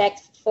 adverse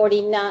effects,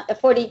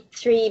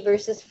 43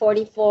 versus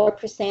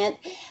 44%.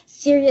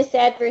 Serious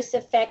adverse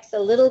effects, a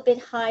little bit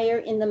higher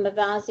in the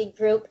Mavazi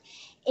group.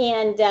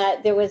 And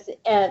there was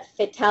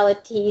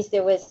fatalities,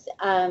 there was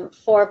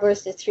 4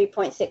 versus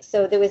 3.6.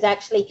 So there was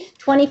actually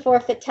 24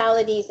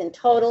 fatalities in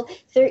total,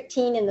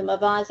 13 in the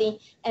Mavazi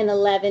and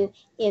 11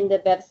 in the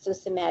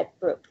bevacizumab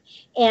group.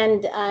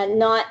 And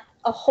not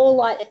a whole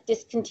lot of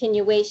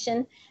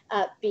discontinuation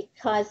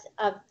because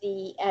of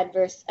the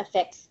adverse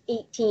effects,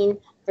 18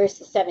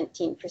 versus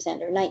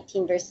 17%, or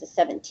 19 versus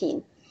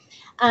 17.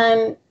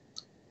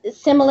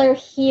 Similar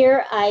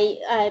here,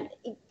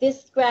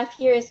 this graph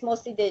here is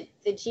mostly the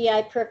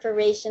GI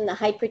perforation, the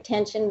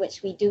hypertension,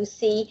 which we do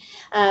see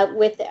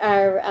with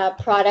our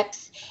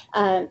products,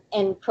 and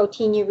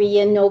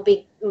proteinuria, no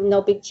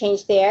big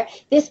change there.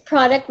 This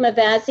product,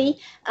 Mavazi,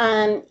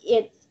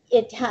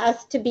 it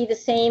has to be the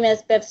same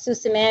as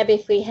bevacizumab.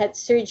 If we had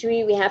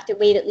surgery, we have to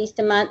wait at least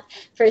a month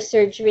for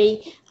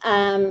surgery.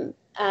 Once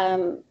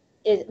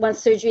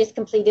surgery is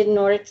completed, in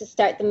order to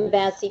start the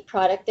Mavazi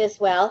product as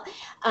well,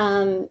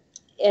 as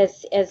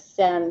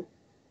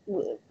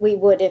we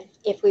would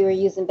if we were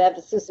using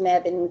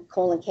bevacizumab in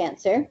colon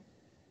cancer.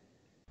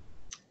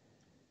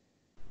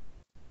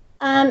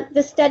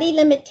 The study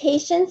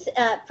limitations,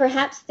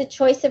 perhaps the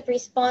choice of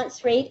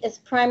response rate as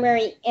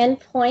primary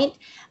endpoint.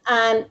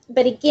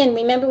 But again,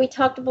 remember we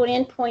talked about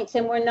endpoints,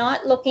 and we're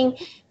not looking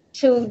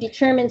to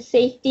determine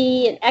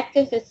safety and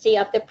efficacy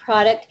of the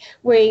product.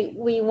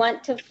 We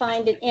want to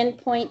find an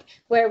endpoint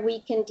where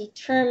we can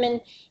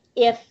determine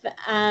if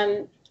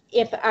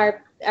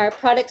our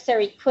products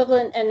are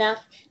equivalent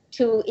enough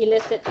to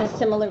elicit a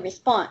similar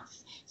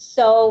response.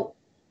 So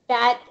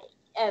that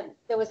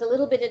there was a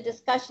little bit of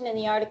discussion in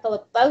the article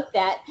about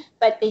that,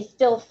 but they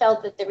still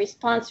felt that the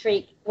response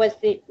rate was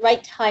the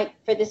right type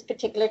for this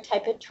particular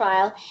type of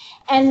trial,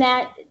 and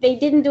that they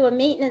didn't do a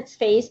maintenance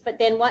phase, but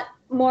then what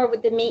more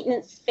would the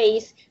maintenance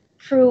phase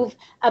prove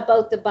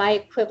about the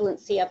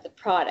bioequivalency of the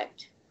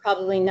product?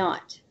 Probably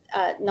not.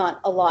 Not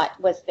a lot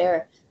was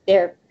their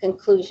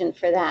conclusion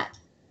for that.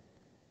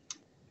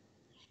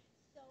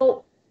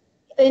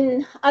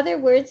 in other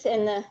words,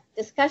 in the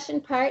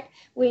discussion part,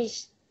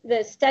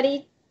 the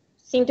study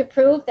seemed to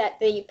prove that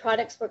the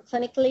products were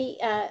clinically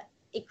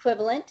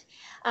equivalent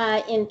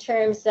in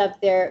terms of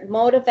their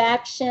mode of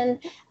action,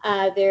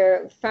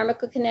 their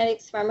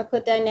pharmacokinetics,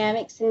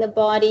 pharmacodynamics in the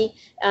body,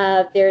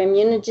 their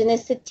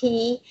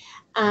immunogenicity,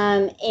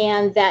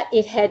 and that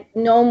it had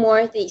no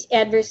more, these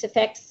adverse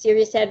effects,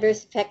 serious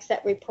adverse effects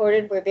that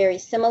reported were very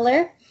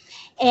similar,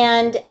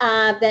 and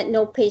that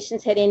no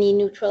patients had any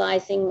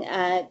neutralizing,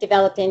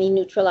 developed any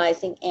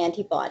neutralizing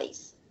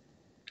antibodies.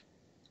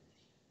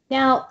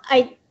 Now,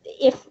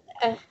 if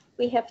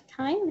we have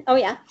time, oh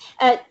yeah.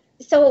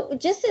 So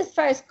just as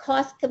far as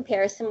cost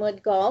comparison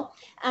would go,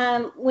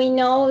 we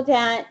know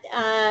that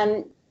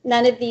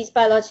none of these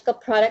biological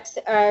products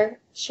are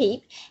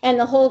cheap, and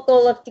the whole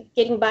goal of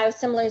getting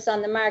biosimilars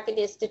on the market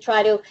is to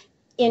try to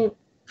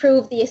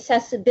improve the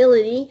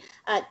accessibility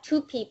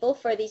to people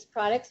for these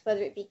products,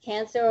 whether it be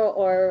cancer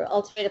or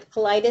ulcerative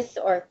colitis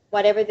or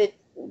whatever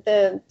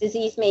the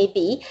disease may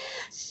be.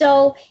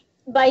 So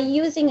by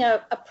using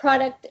a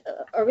product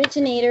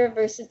originator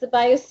versus the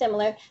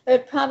biosimilar, there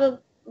would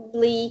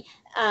probably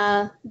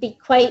be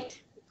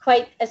quite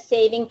a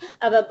saving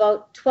of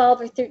about $1,200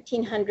 or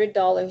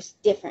 $1,300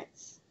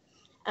 difference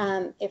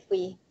if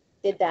we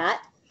did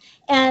that.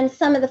 And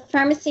some of the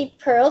pharmacy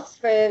pearls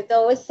for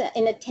those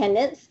in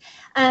attendance,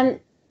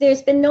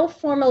 there's been no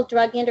formal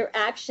drug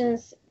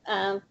interactions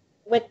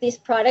with this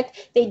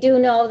product. They do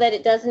know that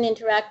it doesn't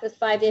interact with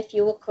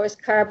 5-FU, of course,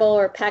 carbo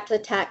or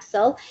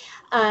paclitaxel,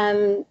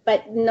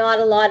 but not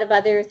a lot of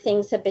other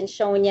things have been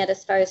shown yet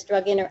as far as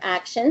drug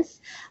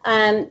interactions.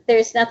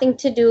 There's nothing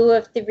to do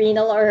if the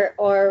renal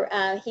or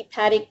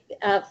hepatic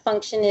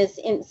function is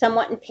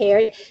somewhat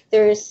impaired.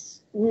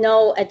 There's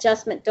no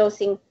adjustment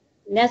dosing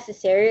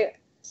necessary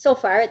so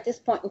far at this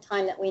point in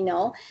time that we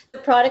know. The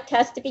product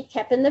has to be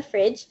kept in the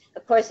fridge.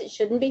 Of course, it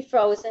shouldn't be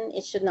frozen.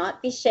 It should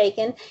not be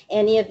shaken,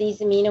 any of these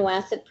amino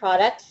acid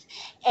products.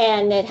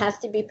 And it has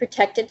to be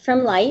protected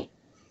from light.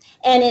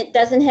 And it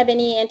doesn't have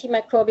any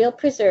antimicrobial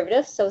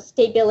preservatives, so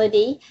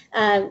stability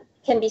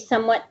can be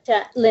somewhat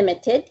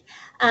limited.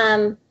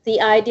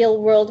 The ideal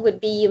world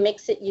would be you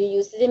mix it, you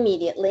use it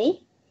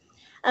immediately.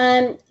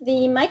 The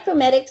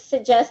micromedics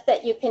suggest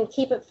that you can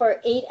keep it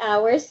for 8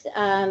 hours.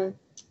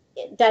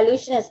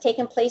 Dilution has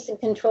taken place in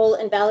controlled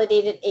and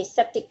validated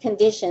aseptic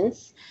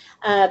conditions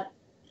at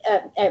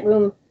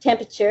room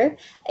temperature.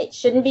 It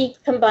shouldn't be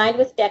combined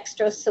with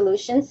dextrose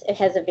solutions. It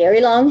has a very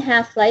long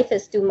half-life,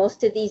 as do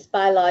most of these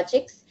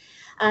biologics.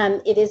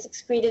 It is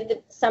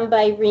excreted some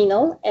by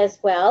renal as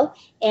well,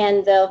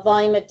 and the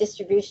volume of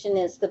distribution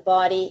is in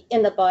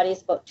the body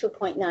is about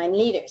 2.9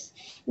 liters.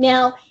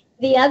 Now,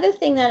 the other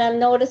thing that I'm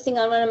noticing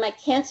on one of my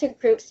cancer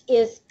groups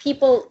is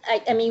people,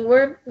 I mean,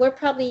 we're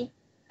probably,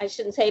 I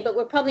shouldn't say, but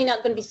we're probably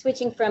not going to be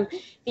switching from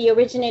the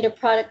originator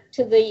product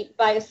to the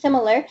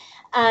biosimilar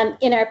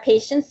in our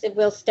patients. It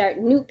will start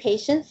new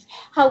patients.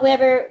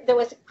 However, there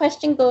was a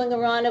question going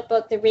around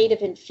about the rate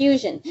of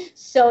infusion.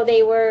 So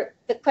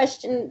the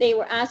question they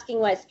were asking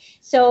was,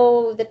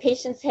 so the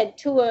patients had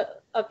 2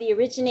 of the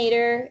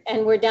originator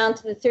and we're down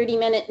to the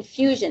 30-minute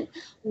infusion.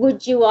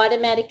 Would you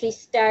automatically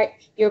start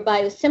your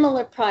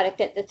biosimilar product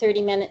at the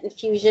 30-minute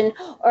infusion,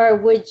 or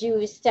would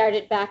you start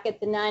it back at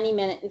the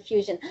 90-minute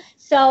infusion?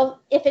 So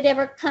if it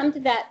ever comes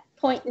to that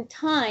point in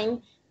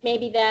time,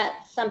 maybe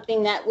that's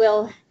something that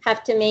we'll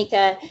have to make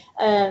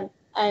an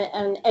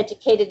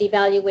educated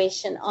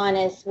evaluation on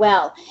as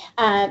well.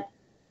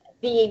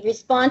 The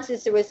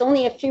responses, there was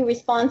only a few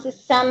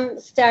responses. Some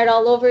start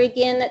all over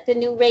again at the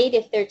new rate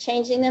if they're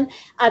changing them.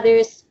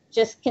 Others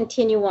just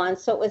continue on.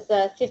 So it was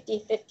a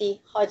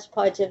 50-50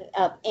 hodgepodge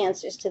of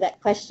answers to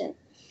that question.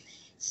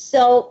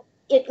 So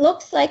it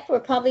looks like we're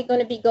probably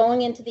going to be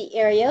going into the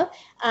area.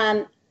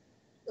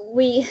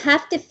 We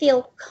have to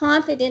feel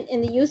confident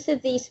in the use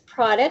of these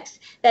products,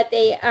 that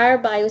they are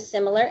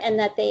biosimilar and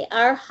that they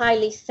are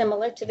highly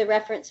similar to the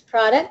reference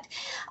product.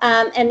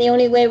 And the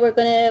only way we're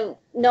going to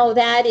know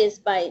that is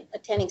by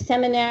attending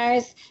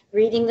seminars,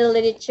 reading the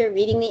literature,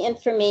 reading the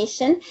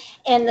information,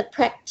 and the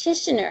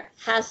practitioner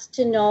has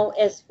to know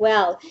as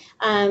well.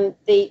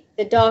 The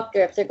doctor,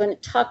 if they're going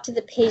to talk to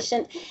the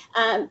patient,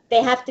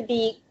 they have to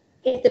be,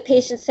 if the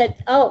patient said,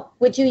 oh,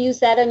 would you use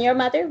that on your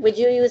mother? Would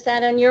you use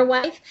that on your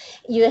wife?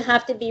 You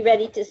have to be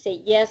ready to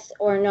say yes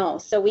or no.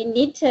 So we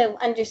need to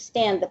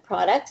understand the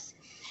products.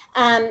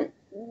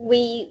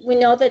 We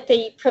know that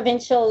the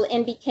Provincial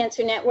NB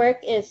Cancer Network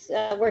is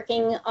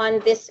working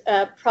on this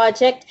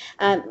project.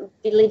 I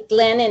believe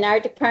Glenn in our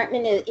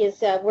department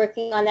is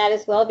working on that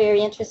as well,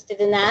 very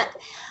interested in that.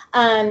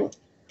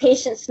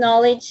 Patients'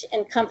 knowledge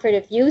and comfort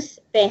of use,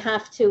 they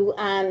have to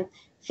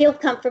feel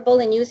comfortable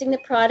in using the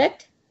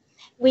product.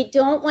 We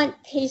don't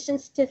want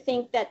patients to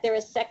think that they're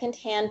a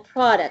second-hand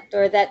product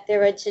or that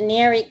they're a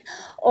generic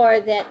or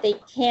that they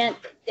can't,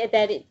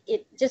 that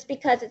it just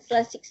because it's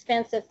less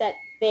expensive that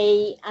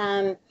they,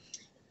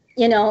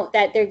 you know,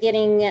 that they're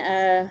getting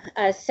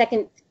a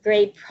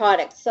second-grade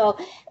product. So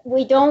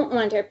we don't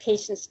want our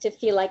patients to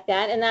feel like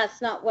that, and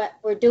that's not what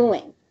we're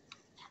doing.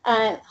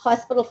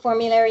 Hospital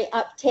formulary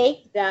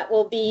uptake, that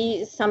will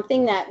be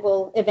something that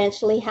will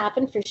eventually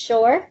happen for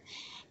sure.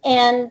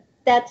 And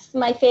that's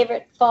my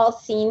favorite fall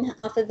scene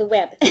off of the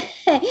web.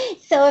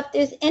 So if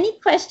there's any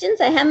questions,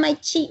 I have my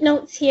cheat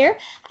notes here.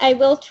 I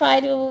will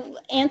try to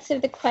answer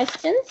the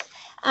questions.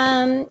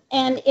 And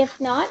if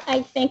not,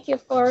 I thank you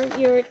for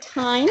your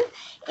time.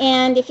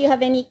 And if you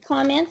have any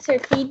comments or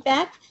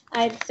feedback,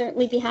 I'd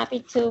certainly be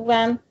happy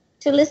to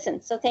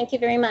listen. So thank you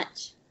very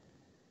much.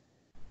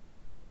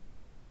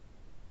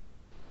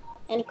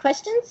 Any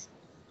questions?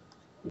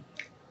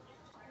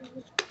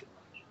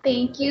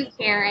 Thank you,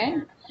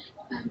 Karen.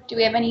 Do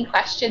we have any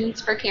questions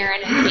for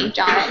Karen and St.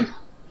 John?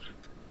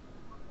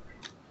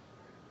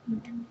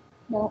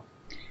 No.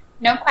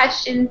 No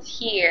questions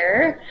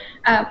here.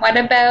 What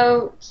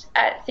about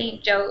at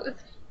St. Joe's?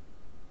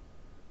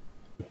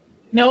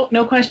 No,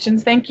 no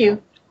questions. Thank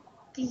you.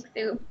 Thanks,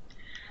 Sue.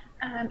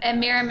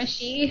 And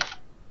Miramichi?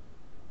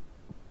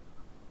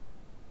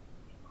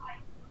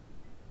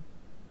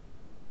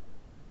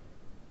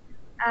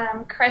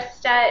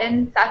 Krista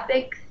in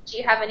Sussex, do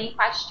you have any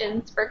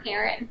questions for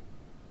Karen?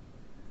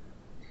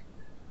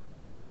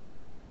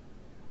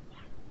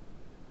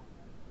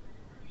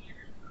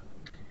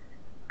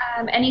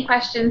 Any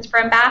questions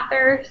from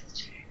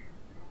Bathurst?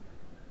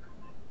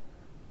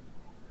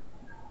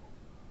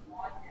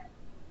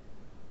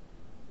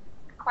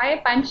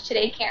 Quiet bunch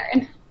today,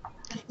 Karen.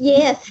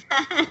 Yes.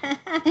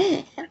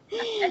 I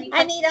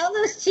need all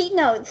those cheat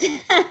notes.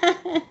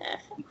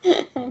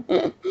 Does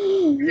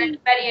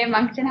anybody in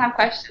Moncton have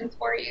questions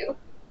for you?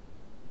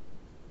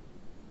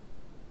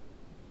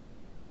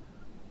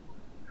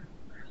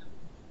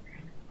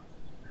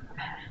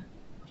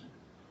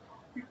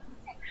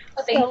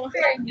 Well, thank you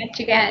very much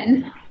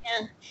again.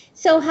 Yeah.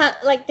 So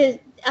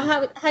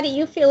how do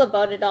you feel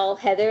about it all,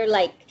 Heather?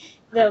 Like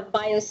the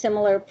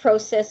biosimilar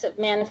process of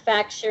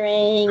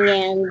manufacturing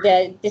and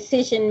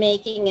decision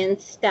making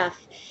and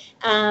stuff.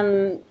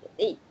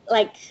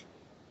 Like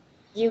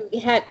you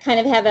kind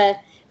of have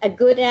a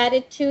good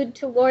attitude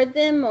toward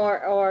them,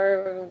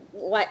 or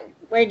what?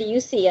 Where do you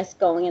see us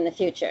going in the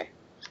future?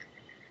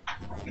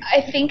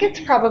 I think it's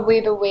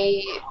probably the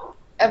way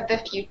of the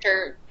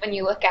future when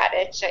you look at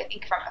it. I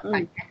think from a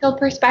financial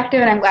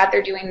perspective, and I'm glad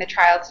they're doing the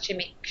trials to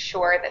make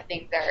sure that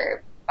things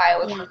are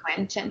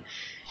bioequivalent. And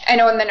I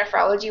know in the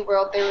nephrology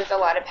world there was a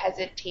lot of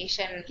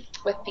hesitation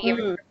with the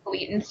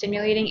erythropoietin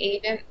stimulating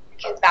agent,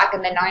 because back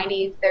in the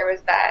 90s there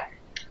was that,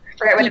 I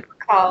forget what it was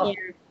called,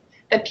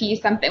 the P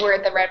something,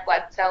 where the red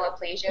blood cell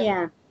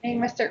aplasia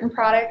with certain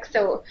products.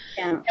 So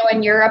you know,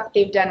 in Europe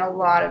they've done a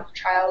lot of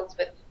trials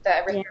with the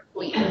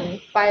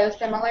erythropoietin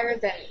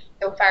biosimilars, and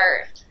so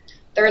far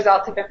the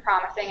results have been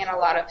promising, and a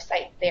lot of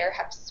sites there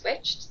have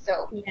switched.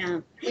 So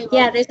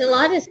there's a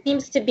lot of,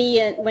 seems to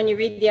be, when you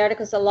read the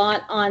articles, a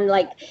lot on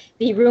like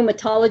the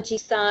rheumatology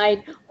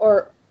side,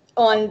 or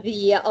on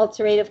the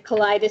ulcerative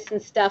colitis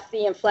and stuff,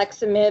 the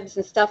infliximibs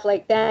and stuff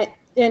like that.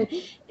 And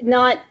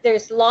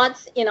there's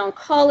lots in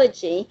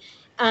oncology,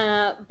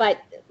 but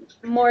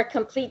more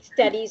complete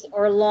studies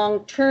or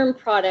long-term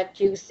product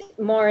use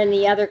more in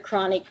the other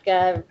chronic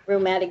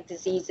rheumatic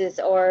diseases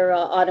or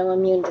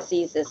autoimmune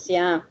diseases.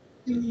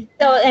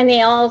 So, and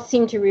they all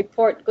seem to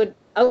report good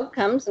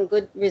outcomes and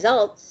good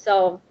results.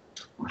 So,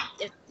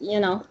 you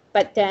know,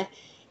 but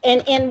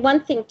and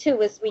one thing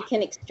too is we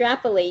can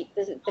extrapolate.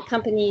 The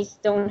companies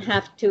don't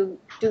have to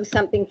do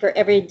something for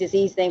every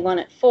disease they want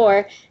it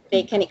for.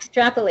 They can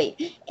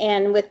extrapolate.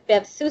 And with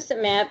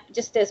bevacizumab,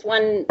 just as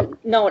one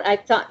note, I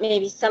thought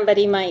maybe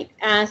somebody might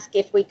ask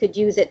if we could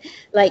use it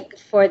like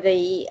for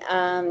the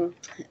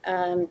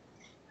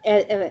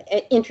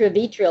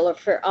intravitreal or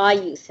for eye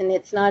use, and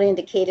it's not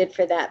indicated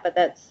for that. But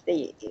that's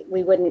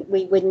we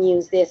wouldn't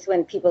use this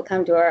when people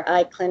come to our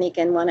eye clinic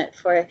and want it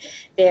for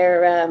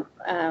their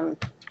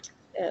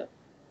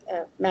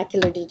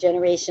macular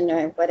degeneration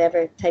or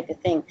whatever type of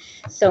thing.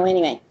 So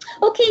anyway,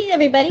 okay,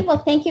 everybody. Well,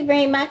 thank you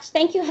very much.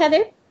 Thank you,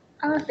 Heather.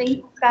 Oh,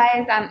 thanks,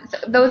 guys. So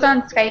those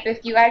on Skype,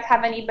 if you guys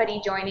have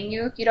anybody joining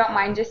you, if you don't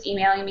mind just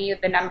emailing me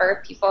the number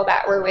of people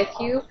that were with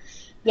you.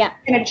 Yeah.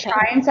 I'm going to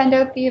try and send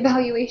out the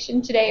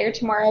evaluation today or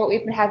tomorrow.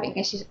 We've been having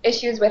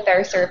issues with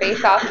our survey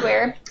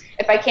software.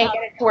 If I can't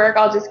get it to work,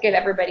 I'll just give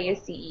everybody a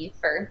CE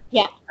for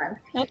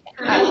Okay.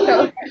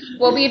 So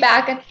we'll be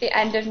back at the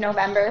end of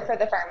November for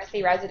the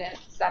pharmacy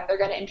residents. They're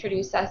going to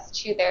introduce us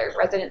to their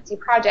residency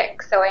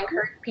project, so I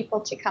encourage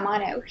people to come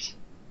on out.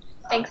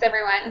 Thanks,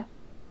 everyone.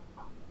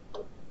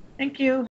 Thank you.